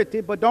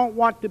security but don't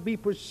want to be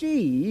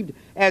perceived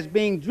as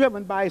being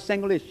driven by a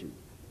single issue.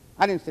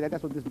 I didn't say that.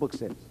 That's what this book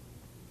says.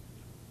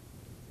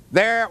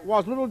 There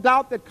was little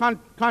doubt that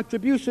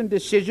contribution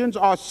decisions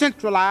are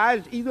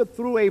centralized either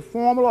through a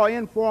formal or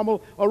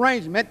informal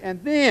arrangement,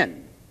 and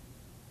then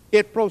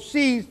it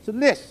proceeds to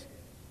list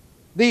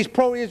these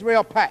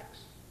pro-Israel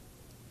PACs.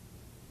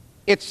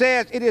 It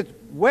says it is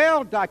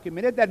well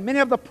documented that many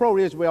of the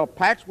pro-Israel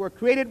PACs were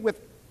created with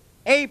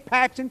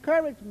AIPAC's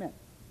encouragement.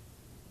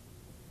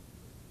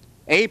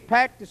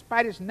 AIPAC,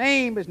 despite its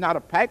name, is not a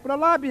PAC but a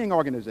lobbying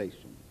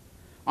organization.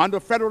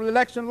 Under federal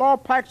election law,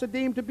 PACs are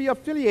deemed to be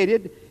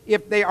affiliated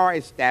if they are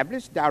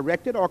established,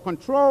 directed, or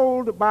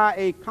controlled by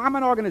a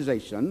common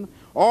organization,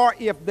 or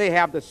if they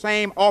have the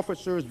same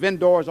officers,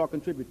 vendors, or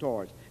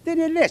contributors. Then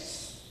it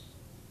lists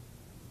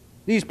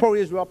these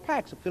pro-Israel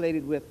PACs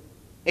affiliated with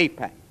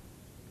AIPAC.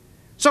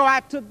 So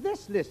I took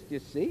this list, you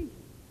see,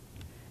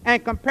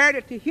 and compared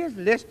it to his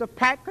list of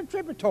PAC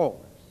contributors,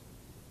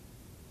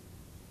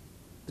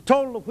 the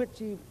total of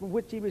from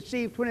which he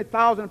received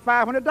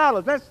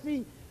 $20,500. Let's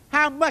see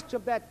how much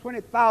of that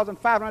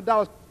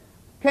 $20,500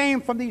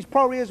 came from these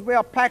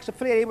pro-Israel PACs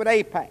affiliated with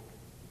AIPAC.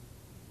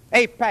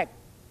 AIPAC,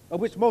 of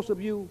which most of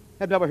you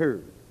have never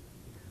heard,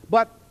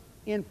 but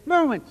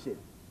influencing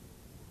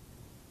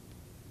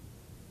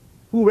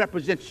who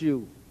represents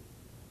you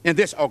in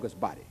this august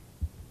body.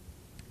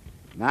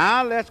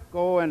 Now let's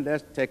go and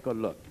let's take a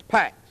look.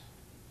 PACs.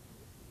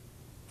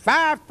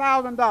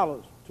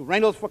 $5,000 to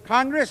Reynolds for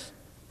Congress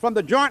from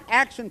the Joint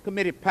Action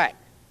Committee PAC.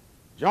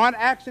 Joint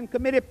Action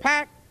Committee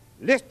PAC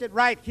listed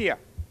right here.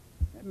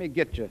 Let me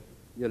get your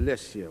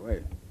list here.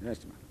 Wait,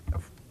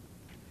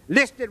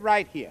 listed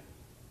right here.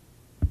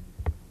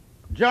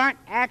 Joint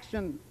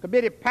Action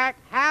Committee PAC,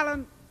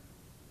 Highland,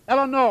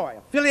 Illinois,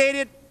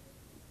 affiliated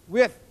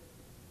with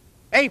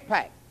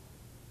AIPAC,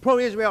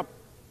 pro-Israel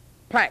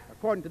PAC,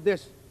 according to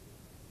this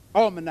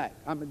almanac.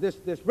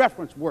 This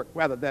reference work,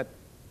 rather, that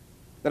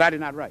I did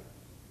not write.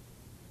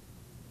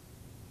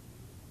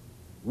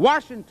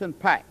 Washington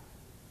PAC,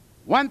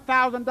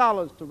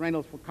 $1,000 to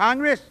Reynolds for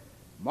Congress,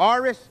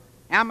 Morris,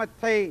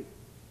 Amate,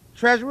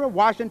 Treasurer,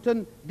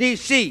 Washington,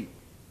 D.C.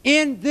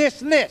 In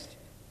this list,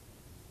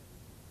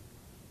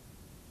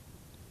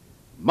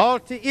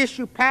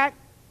 Multi-Issue PAC,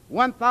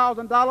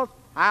 $1,000,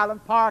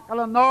 Highland Park,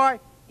 Illinois.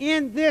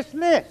 In this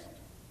list,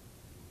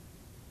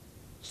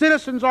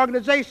 Citizens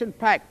Organization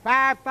PAC,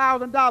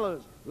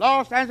 $5,000,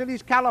 Los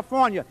Angeles,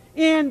 California.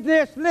 In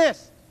this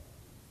list,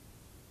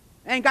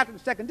 ain't got to the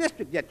second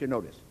district yet, you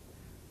notice.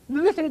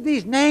 Listen to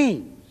these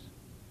names.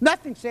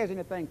 Nothing says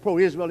anything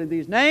pro-Israel in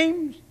these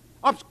names.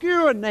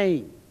 Obscure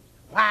names.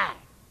 Why?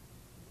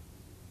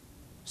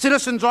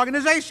 Citizens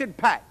Organization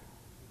PAC,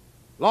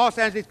 Los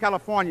Angeles,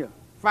 California,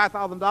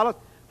 $5,000.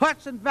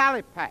 Hudson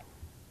Valley PAC,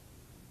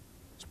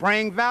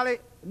 Spring Valley,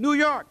 New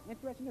York.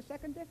 Interested in the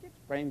second district?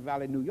 Spring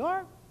Valley, New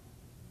York.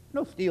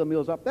 No steel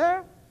mills up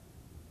there.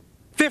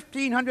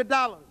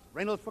 $1,500,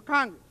 Reynolds for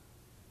Congress.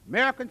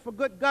 Americans for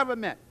Good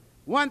Government,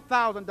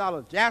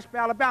 $1,000, Jasper,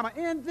 Alabama.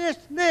 In this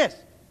list,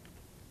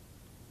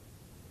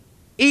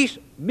 East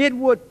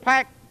Midwood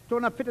PAC,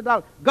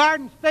 $250.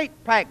 Garden State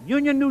PAC,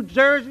 Union, New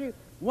Jersey,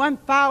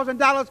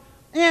 $1,000.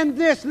 In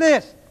this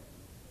list,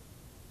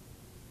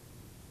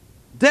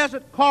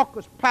 Desert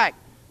Caucus PAC,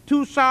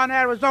 Tucson,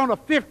 Arizona,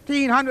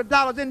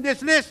 $1,500. In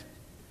this list,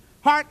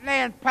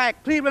 Heartland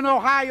PAC, Cleveland,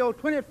 Ohio,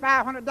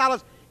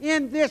 $2,500.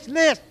 In this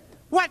list.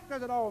 What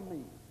does it all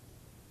mean?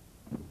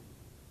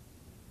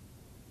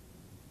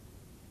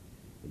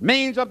 It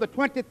means of the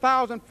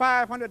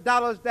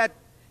 $20,500 that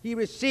he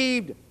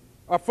received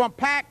from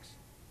PACs,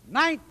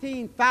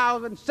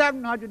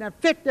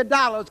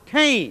 $19,750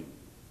 came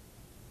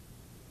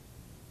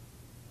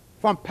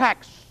from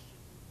PACs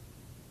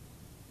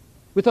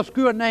with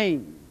obscure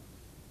names,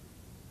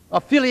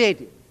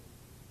 affiliated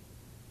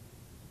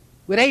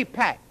with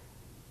AIPAC,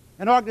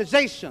 an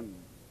organization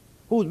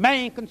whose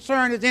main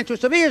concern is the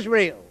interests of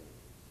Israel,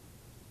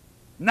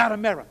 not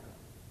America.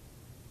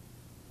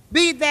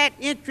 Be that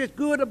interest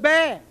good or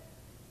bad,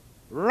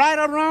 right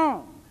or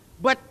wrong,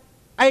 but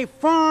a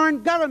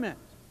foreign government.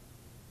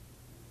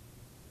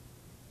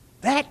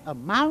 That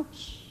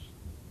amounts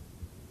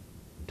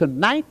to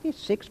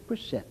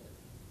 96%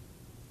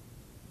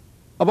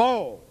 of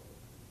all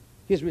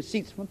his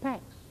receipts from PACs.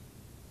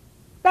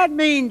 That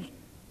means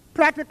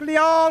practically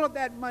all of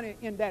that money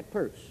in that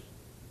purse,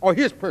 or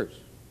his purse,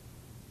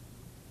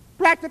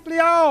 practically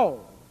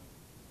all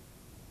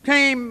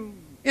came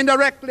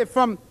indirectly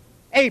from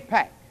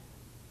AIPAC.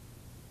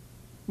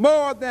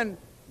 More than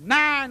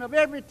 9 of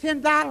every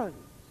 $10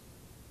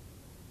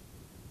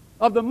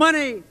 of the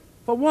money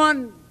for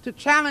one to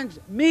challenge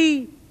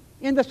me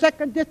in the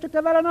 2nd District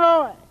of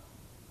Illinois,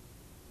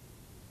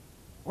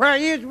 where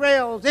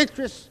Israel's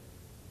interests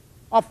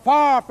are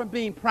far from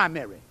being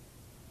primary.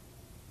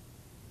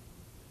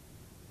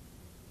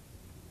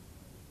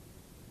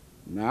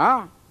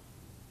 Now,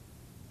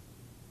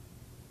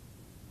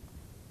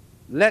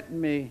 let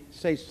me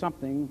say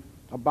something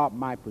about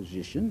my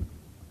position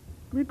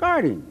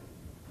regarding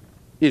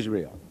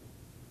Israel.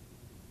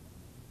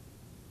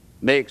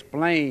 May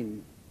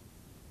explain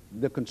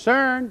the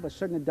concern, but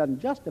certainly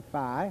doesn't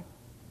justify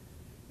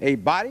a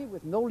body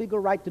with no legal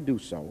right to do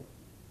so,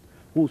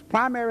 whose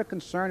primary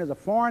concern is a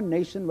foreign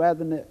nation rather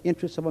than the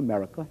interests of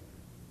America,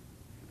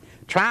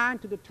 trying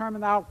to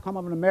determine the outcome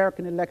of an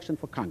American election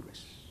for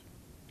Congress.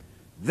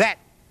 That,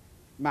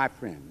 my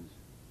friends,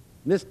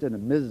 Mr.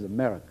 and Mrs.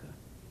 America,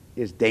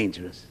 is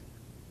dangerous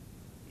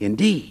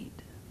indeed.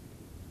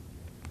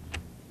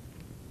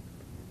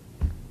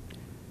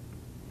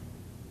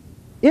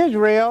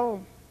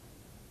 Israel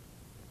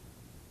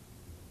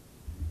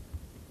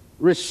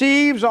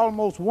receives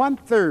almost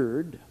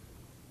 1/3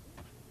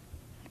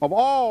 of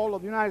all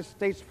of the United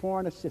States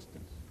foreign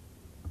assistance.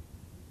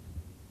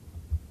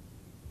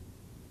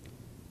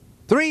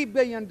 $3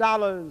 billion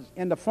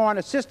in the foreign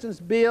assistance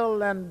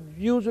bill, and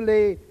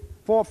usually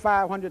 $400 or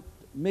 $500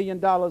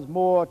 million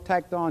more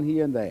tacked on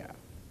here and there.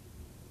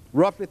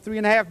 Roughly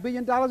 $3.5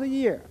 billion a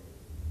year.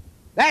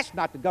 That's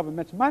not the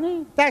government's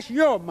money, that's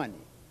your money.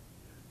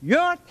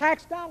 Your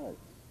tax dollars.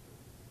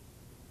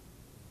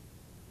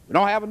 We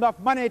don't have enough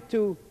money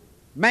to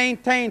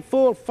maintain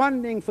full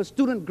funding for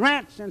student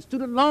grants and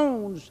student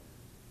loans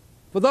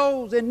for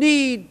those in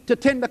need to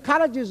attend the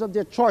colleges of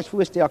their choice for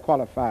which they are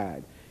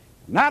qualified.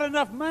 Not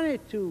enough money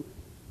to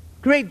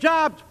create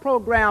jobs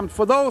programs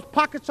for those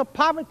pockets of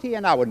poverty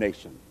in our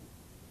nation.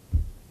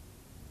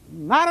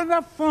 Not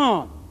enough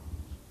funds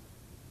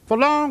for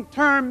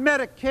long-term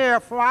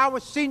Medicare for our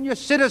senior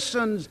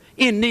citizens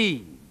in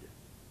need.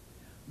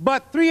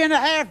 But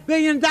 $3.5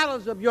 billion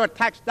of your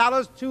tax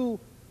dollars to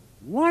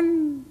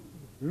one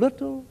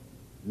little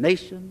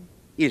nation,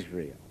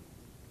 Israel.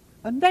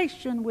 A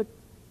nation with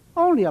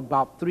only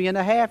about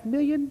 3.5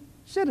 million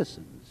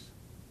citizens.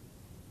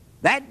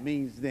 That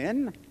means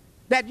then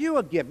that you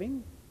are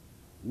giving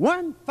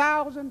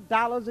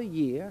 $1,000 a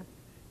year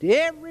to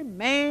every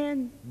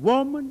man,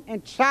 woman,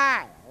 and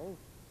child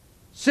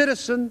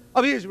citizen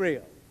of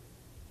Israel.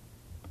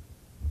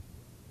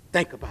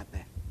 Think about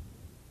that.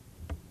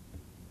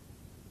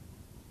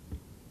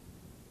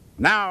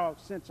 Now,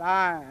 since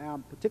I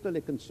am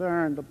particularly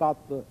concerned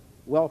about the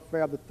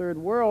welfare of the third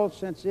world,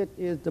 since it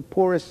is the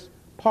poorest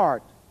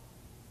part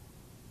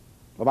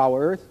of our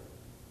earth,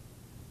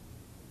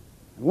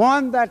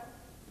 one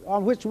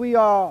on which we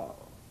are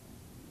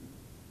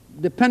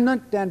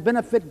dependent and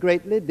benefit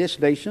greatly, this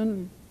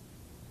nation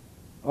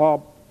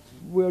will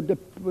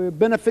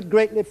benefit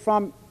greatly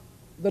from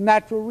the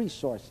natural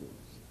resources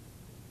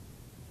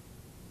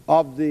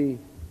of the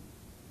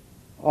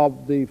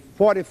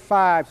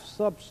 45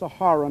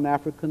 sub-Saharan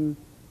African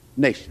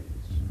nations.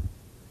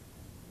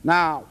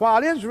 Now,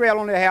 while Israel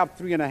only have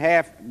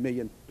 3.5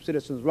 million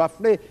citizens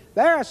roughly,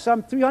 there are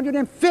some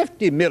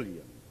 350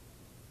 million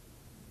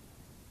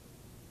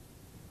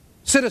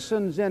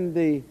citizens in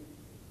the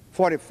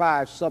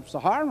 45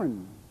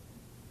 sub-Saharan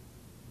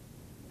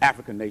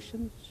African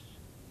nations.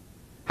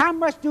 How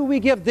much do we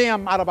give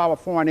them out of our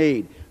foreign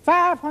aid?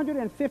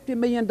 $550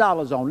 million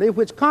only,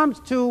 which comes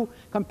to,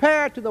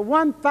 compared to the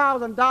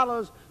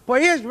 $1,000 per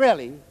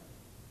Israeli,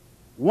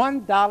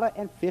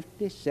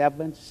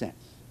 $1.57.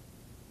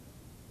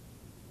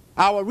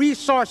 Our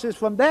resources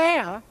from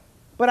there,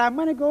 but our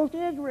money goes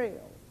to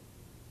Israel.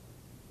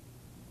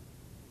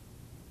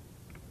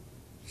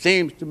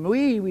 Seems to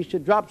me we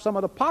should drop some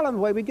of the pollen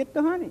where we get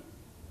the honey.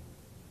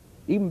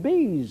 Even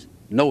bees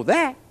know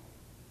that.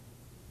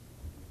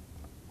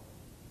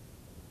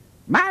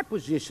 My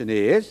position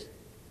is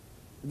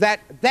that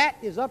that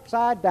is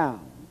upside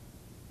down.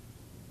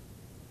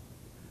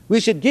 We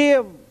should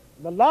give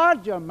the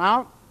larger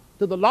amount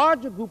to the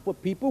larger group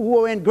of people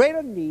who are in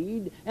greater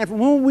need and from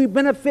whom we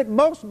benefit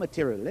most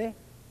materially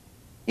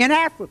in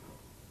Africa.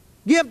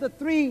 Give the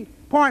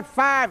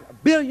 $3.5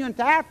 billion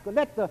to Africa.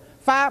 Let the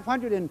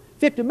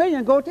 $550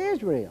 million go to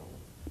Israel.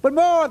 But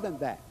more than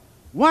that,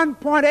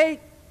 $1.8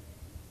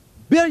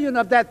 billion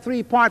of that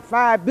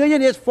 $3.5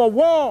 billion is for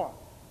war,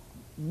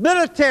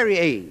 military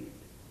aid.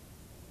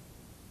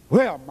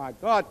 Well, my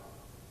God,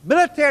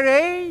 military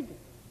aid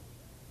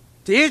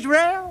to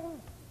Israel,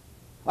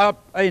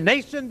 a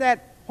nation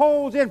that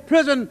holds in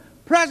prison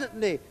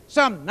presently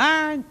some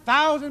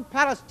 9,000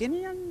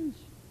 Palestinians,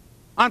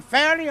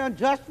 unfairly,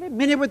 unjustly,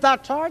 many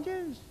without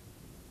charges.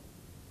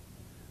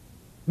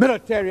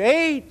 Military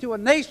aid to a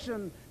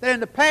nation that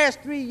in the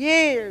past 3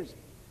 years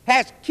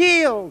has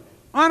killed,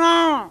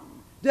 unarmed,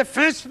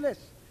 defenseless,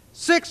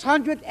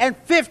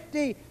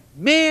 650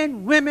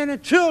 men, women,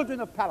 and children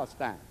of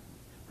Palestine.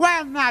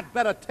 Why not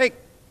better take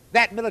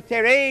that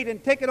military aid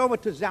and take it over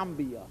to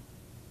Zambia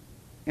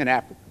in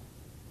Africa?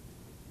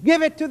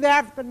 Give it to the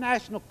African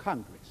National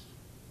Congress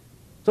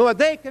so that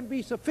they can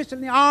be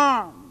sufficiently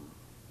armed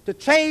to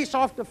chase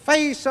off the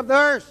face of the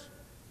earth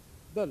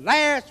the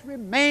last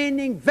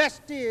remaining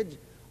vestige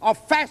of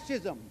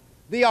fascism,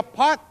 the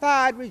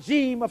apartheid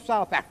regime of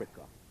South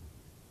Africa.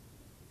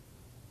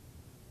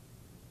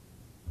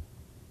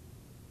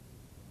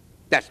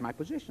 That's my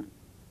position.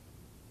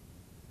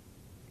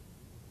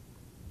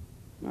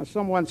 Now,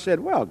 someone said,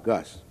 well,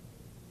 Gus,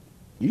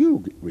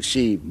 you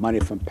receive money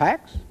from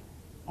PACs,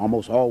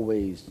 almost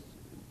always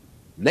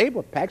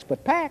labor PACs,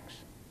 but PACs,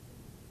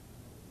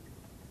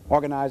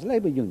 organized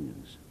labor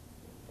unions.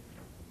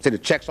 So the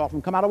checks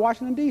often come out of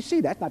Washington,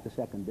 D.C. That's not the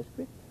second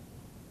district.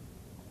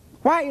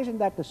 Why isn't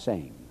that the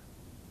same?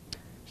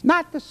 It's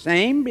not the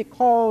same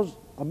because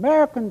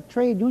American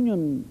trade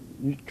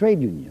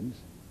unions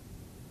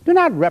do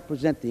not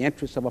represent the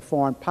interests of a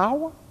foreign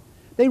power.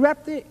 They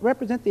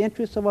represent the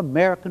interests of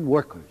American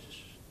workers.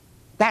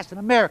 That's an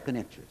American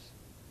interest.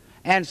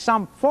 And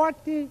some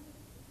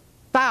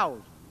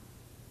 40,000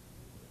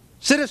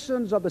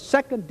 citizens of the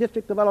 2nd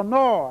District of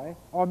Illinois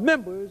are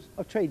members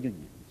of trade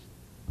unions.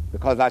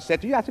 Because I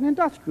said to you, that's an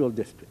industrial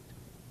district.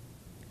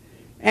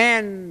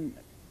 And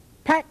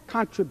PAC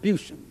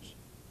contributions,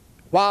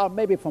 while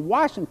maybe from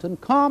Washington,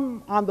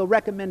 come on the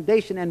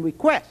recommendation and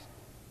request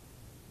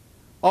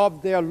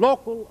of their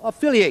local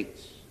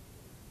affiliates.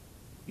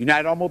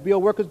 United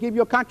Automobile Workers give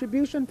you a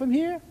contribution from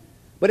here,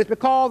 but it's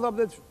because of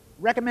this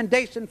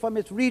recommendation from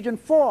its Region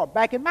 4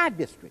 back in my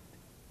district.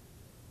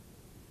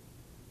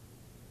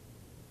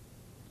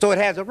 So it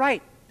has a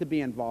right to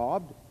be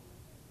involved,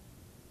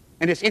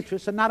 and its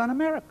interests are not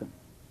un-American.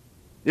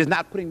 It is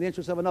not putting the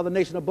interests of another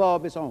nation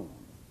above its own.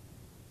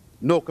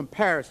 No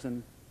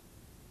comparison,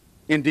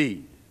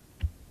 indeed.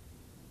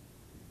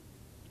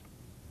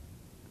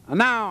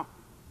 Now,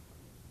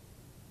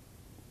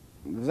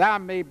 as I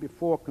may,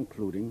 before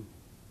concluding,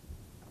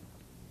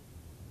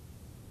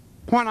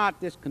 point out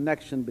this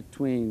connection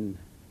between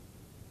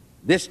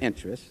this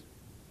interest,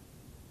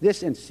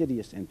 this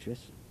insidious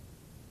interest,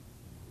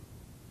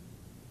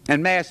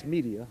 and mass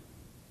media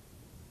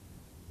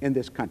in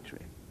this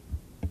country.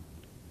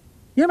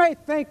 You may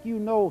think you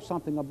know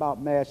something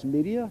about mass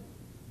media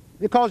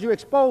because you're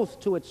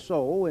exposed to it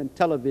so in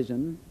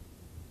television,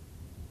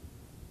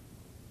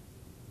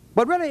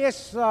 but really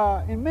it's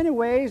in many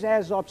ways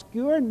as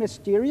obscure and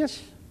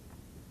mysterious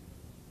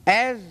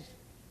as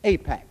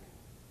AIPAC.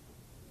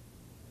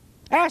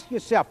 Ask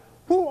yourself,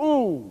 who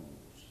owns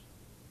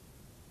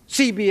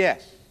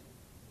CBS?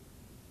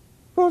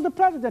 Who's the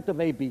president of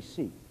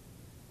ABC?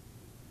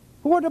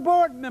 Who are the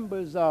board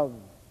members of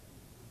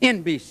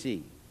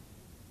NBC?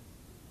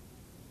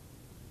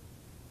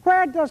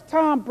 Where does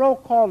Tom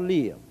Brokaw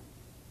live?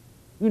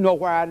 You know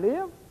where I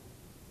live?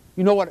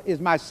 You know what is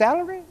my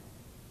salary?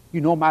 You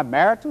know my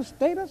marital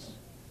status?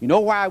 You know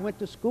where I went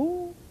to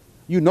school?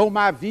 You know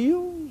my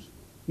views?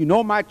 You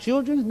know my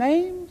children's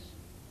names?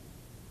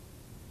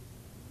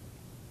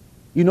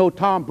 You know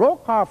Tom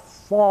Brokaw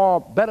far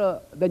better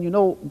than you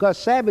know Gus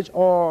Savage,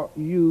 or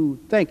you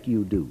think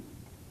you do.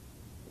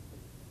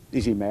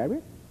 Is he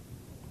married?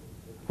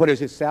 What is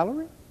his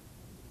salary?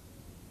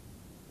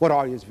 What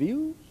are his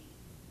views?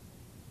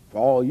 For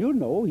all you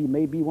know, he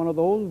may be one of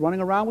those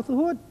running around with a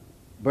hood,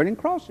 burning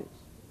crosses,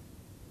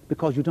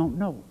 because you don't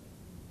know.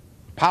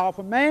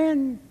 Powerful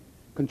man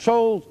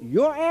controls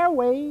your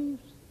airwaves,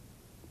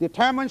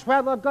 determines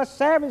whether Gus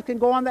Savage can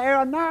go on the air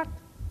or not,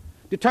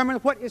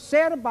 determines what is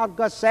said about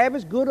Gus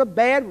Savage, good or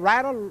bad,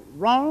 right or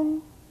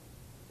wrong,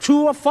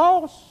 true or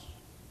false,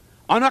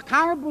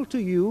 unaccountable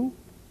to you.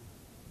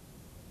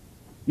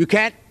 You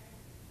can't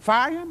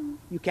fire him.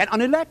 You can't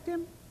unelect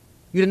him.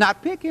 You did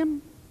not pick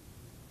him.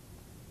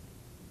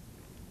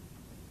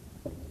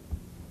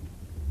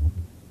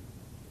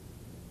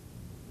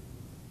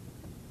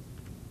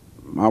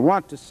 I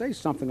want to say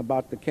something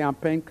about the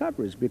campaign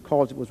coverage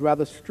because it was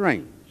rather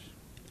strange.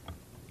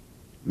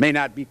 May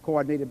not be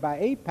coordinated by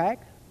AIPAC,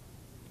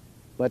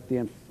 but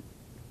the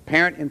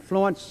apparent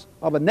influence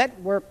of a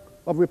network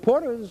of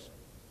reporters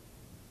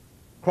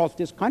across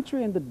this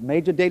country in the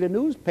major daily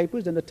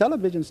newspapers and the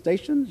television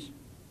stations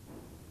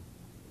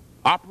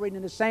operating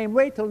in the same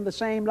way, telling the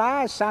same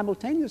lies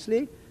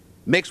simultaneously,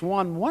 makes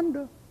one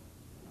wonder.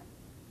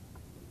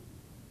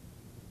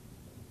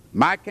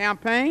 My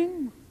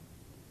campaign,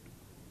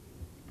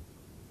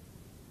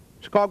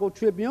 Chicago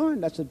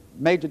Tribune, that's a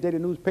major daily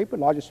newspaper,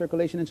 largest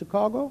circulation in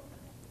Chicago,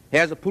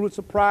 has a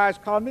Pulitzer Prize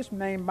columnist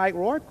named Mike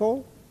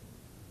Royko,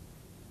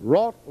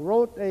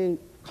 wrote a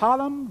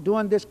column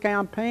during this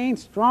campaign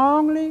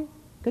strongly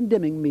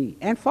condemning me,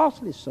 and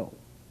falsely so.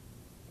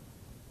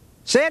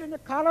 Said in the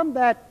column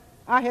that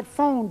I had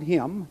phoned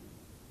him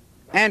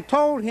and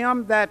told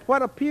him that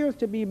what appears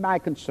to be my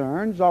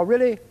concerns are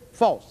really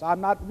false. I'm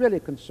not really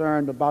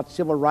concerned about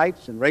civil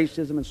rights and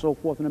racism and so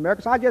forth in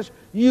America, so I just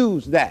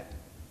use that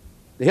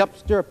to help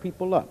stir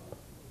people up.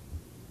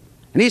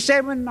 And he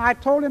said when I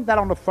told him that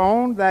on the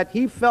phone that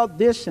he felt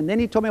this, and then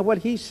he told me what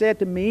he said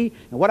to me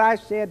and what I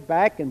said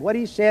back and what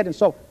he said and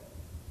so.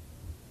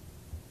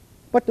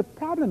 But the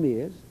problem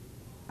is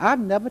I've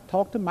never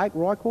talked to Mike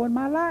Royko in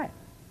my life,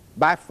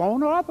 by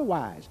phone or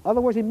otherwise. In other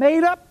words, he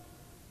made up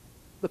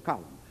the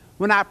column.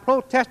 When I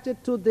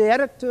protested to the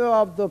editor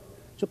of the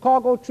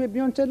Chicago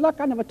Tribune and said,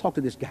 look, I never talked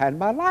to this guy in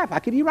my life. How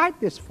could he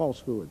write this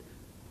falsehood?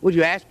 Would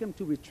you ask him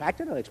to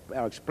retract it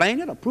or explain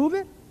it or prove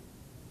it?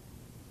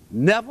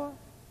 Never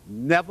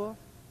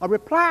a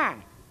reply.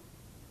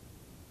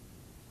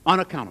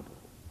 unaccountable.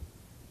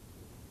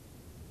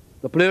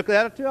 The political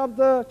editor of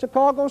the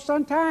Chicago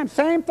Sun-Times,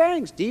 same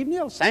thing. Steve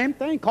Neal, same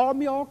thing, called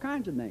me all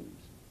kinds of names.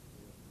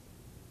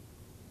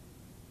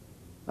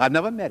 I've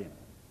never met him,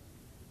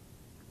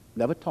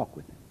 never talked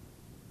with him.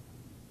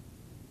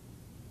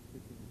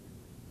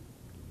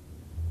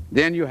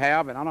 Then you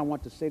have, and I don't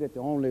want to say that the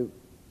only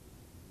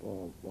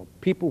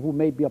people who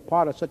may be a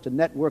part of such a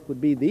network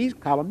would be these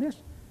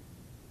columnists.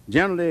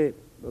 Generally,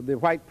 the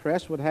white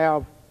press would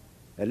have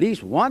at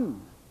least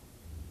one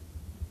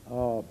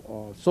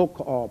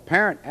so-called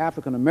parent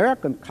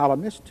African-American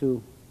columnist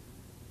to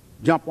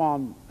jump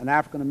on an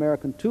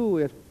African-American too,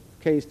 if in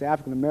case the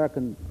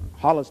African-American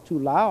hollers too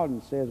loud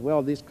and says,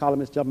 well, these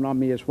columnists jumping on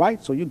me as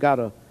white, so you got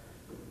a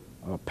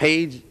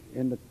page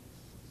in the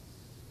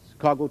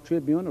Chicago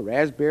Tribune, a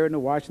Raspberry in the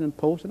Washington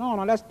Post, and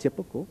no, that's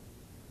typical.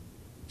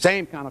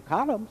 Same kind of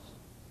columns.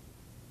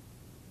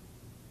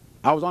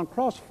 I was on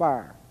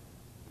Crossfire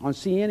on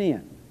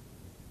CNN.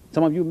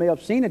 Some of you may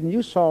have seen it, and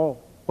you saw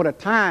what a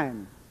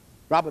time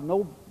Robert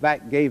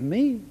Novak gave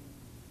me.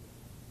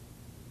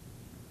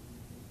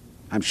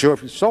 I'm sure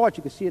if you saw it,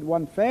 you could see it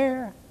wasn't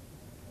fair.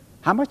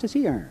 How much does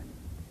he earn?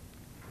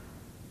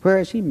 Where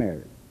is he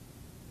married?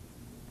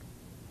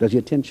 Does he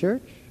attend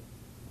church?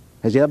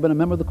 Has he ever been a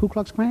member of the Ku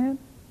Klux Klan?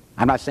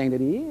 I'm not saying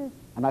that he is.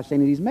 I'm not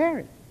saying that he's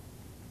married.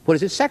 What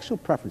is his sexual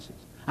preferences?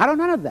 I don't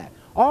know none of that.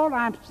 All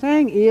I'm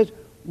saying is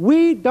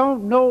we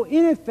don't know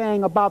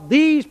anything about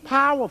these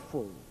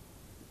powerful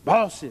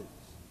bosses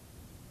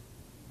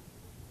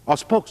or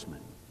spokesmen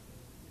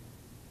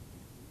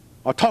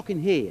or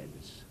talking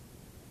heads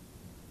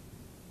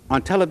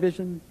on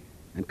television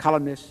and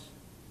columnists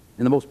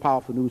in the most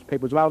powerful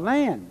newspapers of our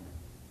land.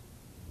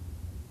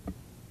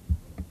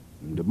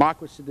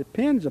 Democracy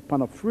depends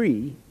upon a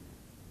free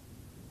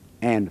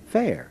and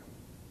fair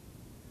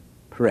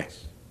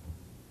press.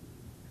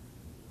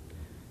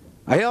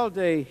 I held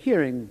a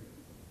hearing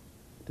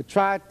to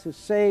try to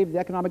save the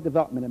Economic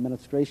Development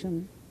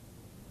Administration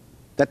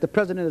that the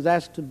President has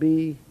asked to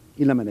be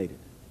eliminated.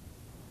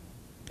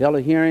 I held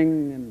a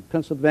hearing in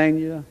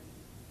Pennsylvania,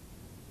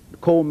 the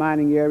coal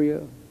mining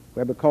area,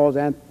 where because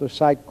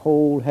anthracite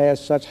coal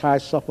has such high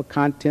sulfur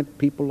content,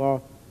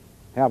 people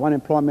have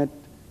unemployment,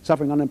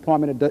 suffering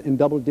unemployment in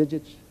double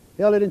digits.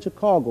 Held it in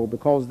Chicago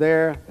because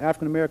their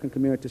African-American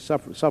community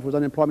suffers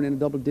unemployment in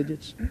double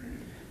digits.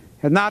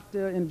 Has not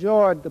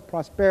enjoyed the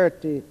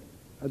prosperity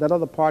that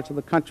other parts of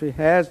the country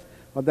has,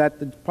 or that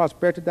the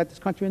prosperity that this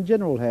country in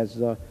general has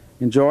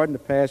enjoyed in the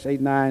past 8,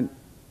 9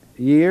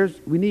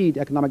 years. We need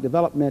economic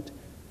development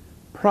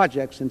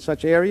projects in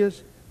such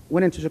areas.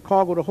 Went into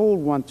Chicago to hold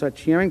one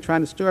such hearing,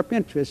 trying to stir up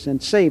interest in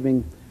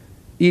saving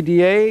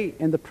EDA,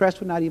 and the press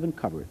would not even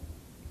cover it.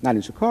 Not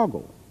in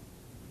Chicago.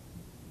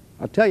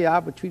 I'll tell you, I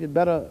was treated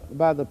better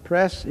by the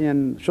press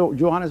in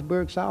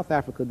Johannesburg, South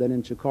Africa, than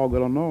in Chicago,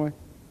 Illinois.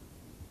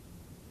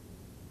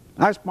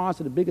 I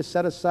sponsored the biggest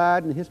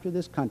set-aside in the history of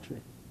this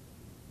country,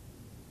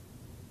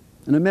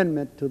 an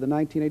amendment to the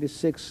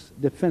 1986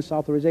 Defense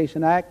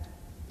Authorization Act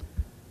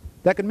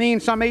that could mean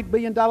some $8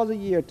 billion a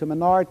year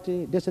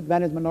to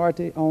disadvantaged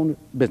minority-owned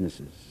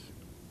businesses.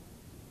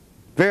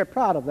 Very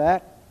proud of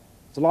that.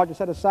 It's the largest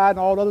set-aside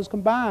than all others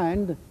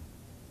combined.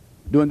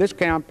 During this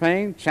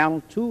campaign,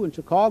 Channel 2 in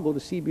Chicago, the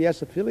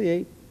CBS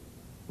affiliate,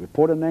 a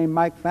reporter named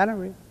Mike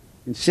Flannery,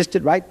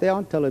 insisted right there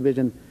on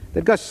television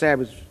that Gus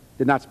Savage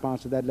did not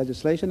sponsor that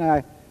legislation.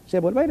 I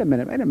said, well, wait a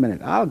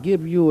minute. I'll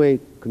give you a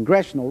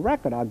congressional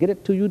record. I'll get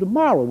it to you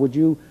tomorrow. Would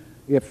you,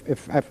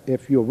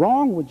 if you're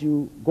wrong, would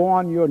you go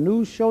on your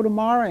news show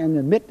tomorrow and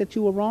admit that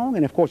you were wrong?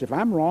 And, of course, if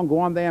I'm wrong, go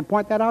on there and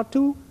point that out,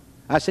 too.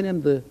 I sent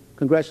him the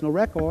congressional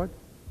record,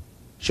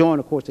 showing,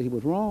 of course, that he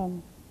was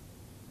wrong.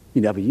 He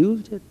never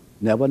used it.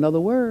 Never another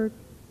word.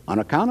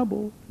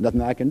 Unaccountable.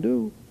 Nothing I can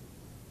do.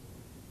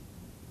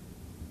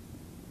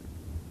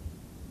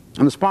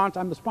 I'm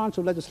the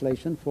sponsor of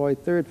legislation for a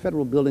third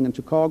federal building in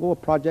Chicago, a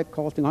project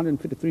costing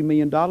 $153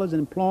 million and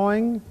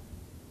employing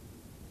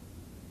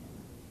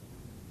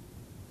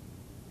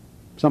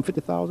some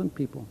 50,000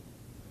 people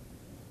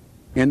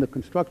in the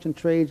construction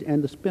trades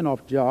and the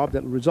spin-off job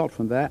that will result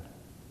from that.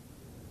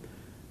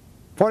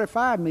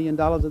 $45 million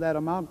of that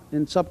amount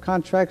in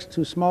subcontracts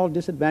to small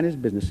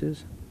disadvantaged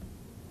businesses.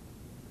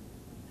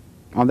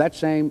 On that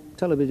same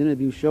television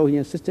interview show, he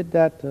insisted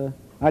that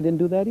I didn't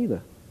do that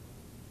either.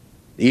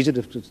 Easy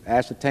to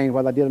ascertain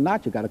whether I did or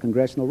not. You got a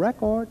congressional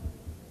record.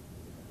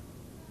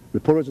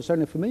 Reporters are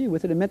certainly familiar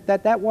with it. It meant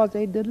that that was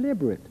a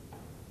deliberate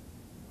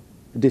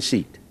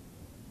deceit.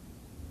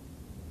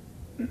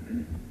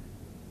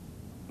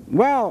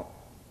 Well,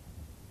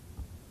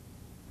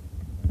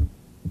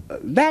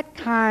 that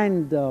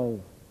kind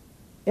of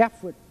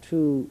effort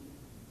to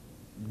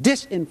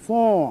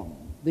disinform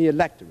the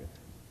electorate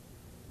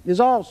is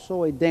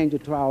also a danger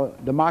to our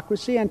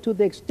democracy, and to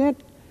the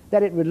extent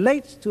that it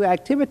relates to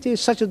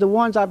activities such as the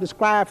ones I've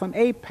described from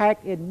AIPAC,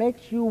 it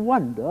makes you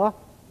wonder,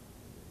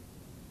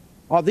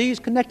 are these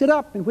connected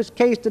up, in which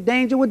case the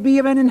danger would be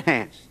even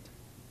enhanced.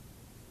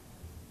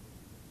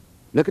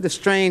 Look at the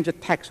strange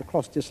attacks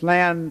across this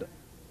land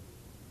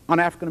on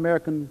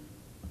African-American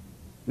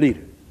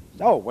leaders.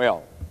 Oh,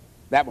 well,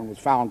 that one was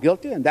found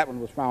guilty and that one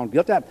was found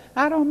guilty.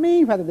 I don't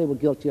mean whether they were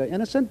guilty or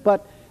innocent,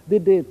 but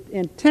the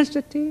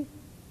intensity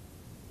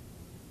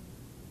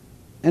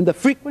and the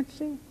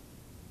frequency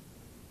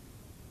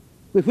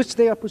with which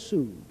they are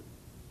pursued.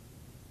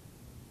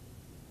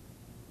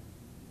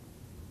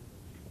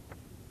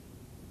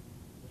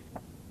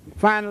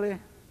 Finally,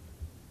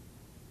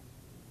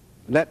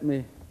 let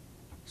me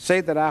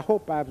say that I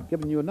hope I've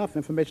given you enough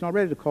information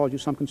already to cause you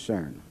some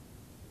concern.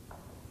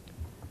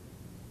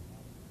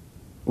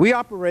 We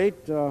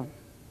operate in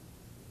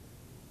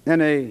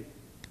an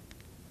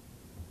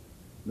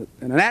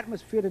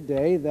atmosphere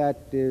today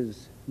that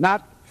is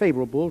not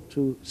favorable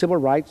to civil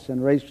rights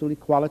and racial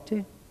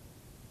equality.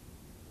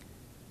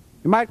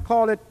 You might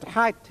call it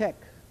high-tech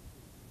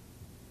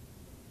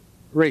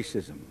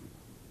racism.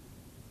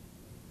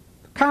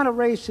 The kind of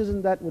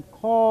racism that would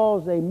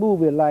cause a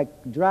movie like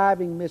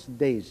Driving Miss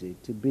Daisy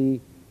to be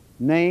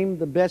named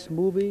the best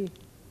movie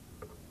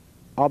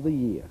of the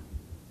year.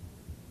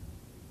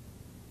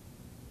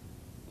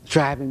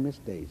 Driving Miss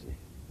Daisy.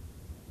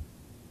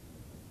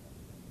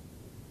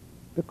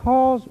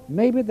 Because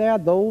maybe there are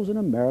those in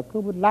America who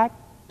would like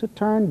to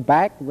turn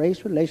back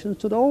race relations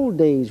to the old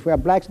days where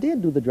blacks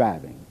did do the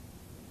driving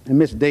and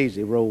Miss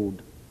Daisy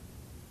rode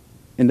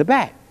in the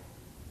back.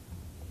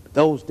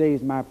 Those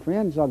days, my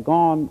friends, are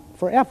gone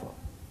forever.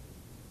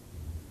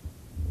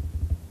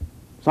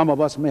 Some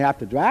of us may have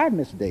to drive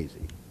Miss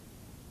Daisy,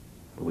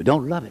 but we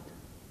don't love it.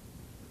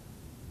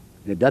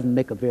 And it doesn't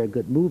make a very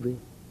good movie,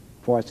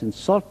 for it's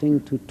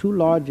insulting to too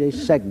large a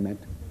segment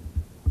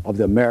of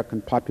the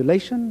American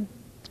population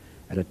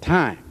at a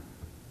time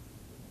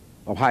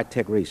of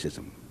high-tech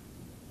racism.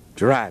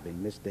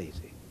 Driving Miss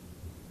Daisy.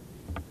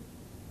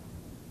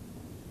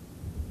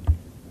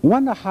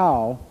 Wonder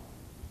how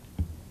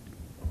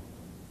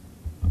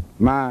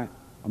my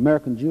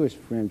American Jewish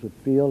friends would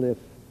feel if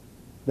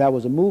there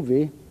was a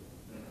movie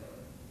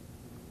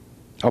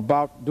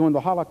about during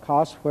the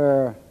Holocaust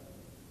where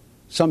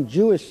some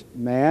Jewish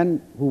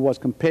man who was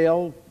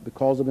compelled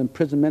because of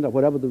imprisonment or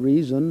whatever the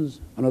reasons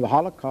under the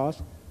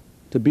Holocaust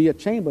to be a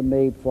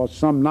chambermaid for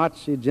some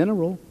Nazi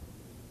general,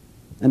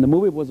 and the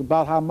movie was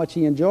about how much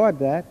he enjoyed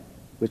that,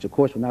 which of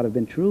course would not have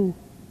been true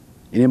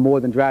any more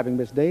than Driving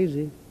Miss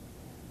Daisy,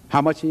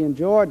 how much he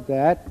enjoyed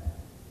that,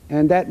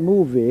 and that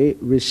movie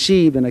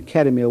received an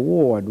Academy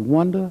Award.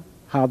 Wonder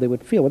how they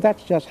would feel. Well,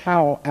 that's just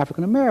how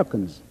African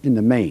Americans in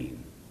the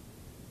main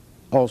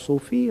also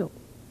feel.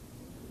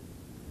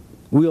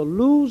 We are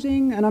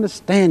losing an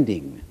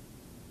understanding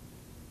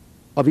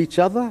of each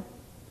other,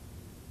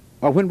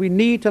 or when we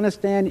need to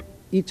understand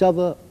each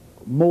other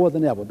more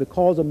than ever,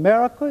 because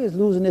America is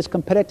losing its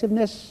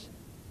competitiveness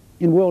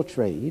in world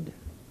trade.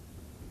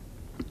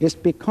 It's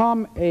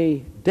become a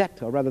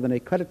debtor rather than a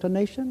creditor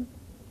nation.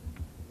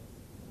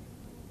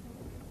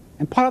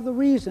 And part of the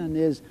reason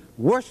is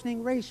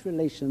worsening race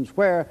relations,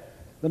 where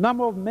the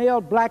number of male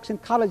blacks in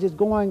college is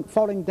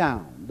falling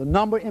down, the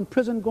number in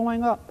prison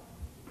going up.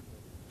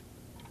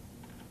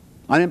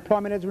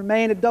 Unemployment has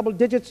remained at double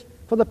digits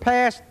for the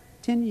past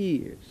 10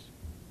 years.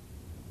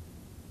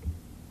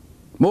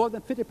 More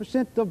than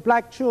 50% of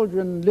black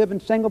children live in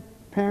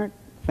single-parent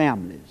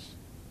families.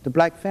 The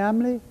black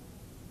family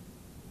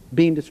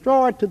being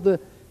destroyed to the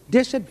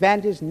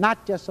disadvantage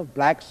not just of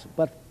blacks,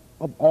 but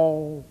of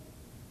all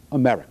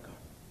America.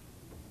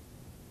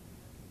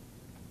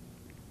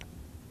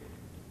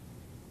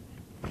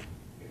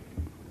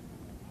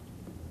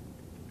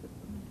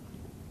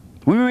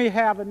 When we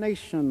have a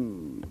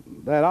nation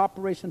that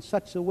operates in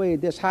such a way,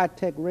 this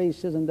high-tech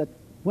racism, that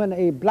when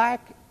a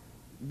black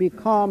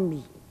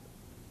becomes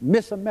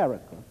Miss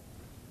America,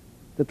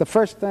 that the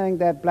first thing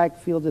that black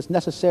feels is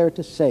necessary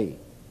to say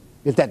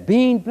is that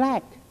being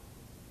black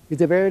is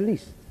the very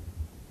least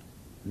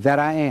that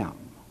I am.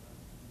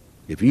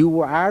 If you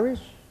were Irish,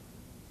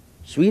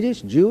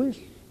 Swedish, Jewish,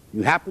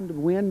 you happened to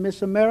win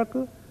Miss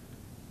America,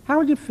 how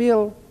would you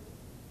feel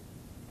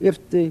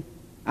if the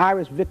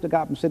Irish victor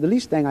got up and said, the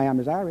least thing I am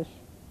is Irish?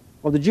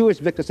 Or the Jewish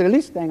victor said, the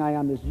least thing I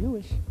am is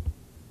Jewish?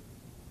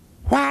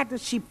 Why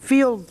does she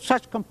feel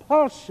such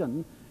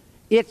compulsion?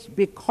 It's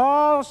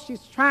because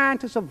she's trying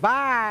to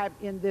survive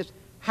in this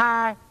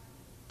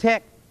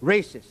high-tech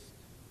racist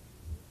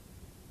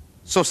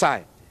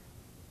society.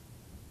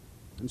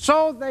 And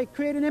so they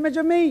create an image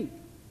of me,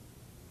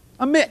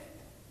 a myth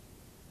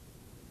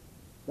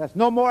that's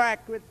no more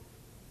accurate,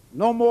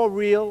 no more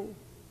real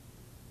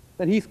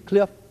than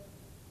Heathcliff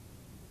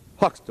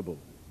Huxtable.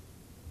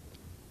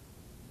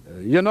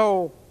 You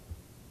know,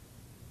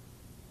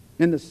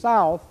 in the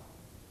South,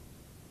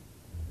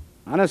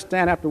 I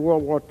understand after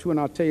World War II, and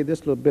I'll tell you this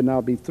little bit and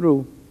I'll be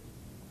through.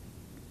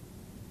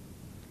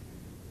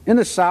 In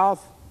the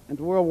South,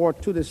 after World War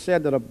II, they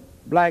said that a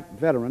black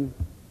veteran,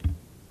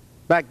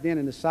 back then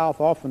in the South,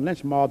 often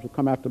lynch mobs would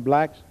come after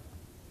blacks.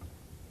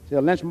 So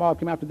a lynch mob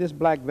came after this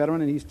black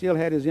veteran, and he still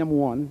had his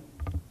M1.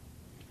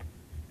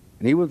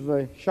 And he was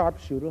a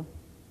sharpshooter,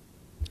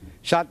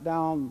 shot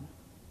down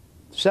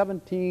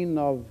 17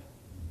 of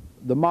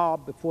the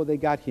mob before they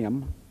got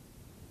him.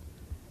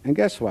 And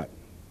guess what?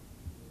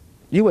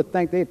 You would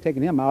think they had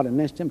taken him out and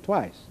lynched him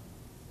twice.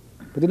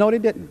 But no, they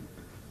didn't.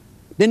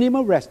 Didn't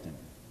even arrest him.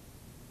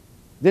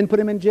 Didn't put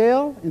him in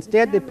jail.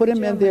 Instead, they put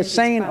him in the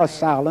insane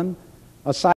asylum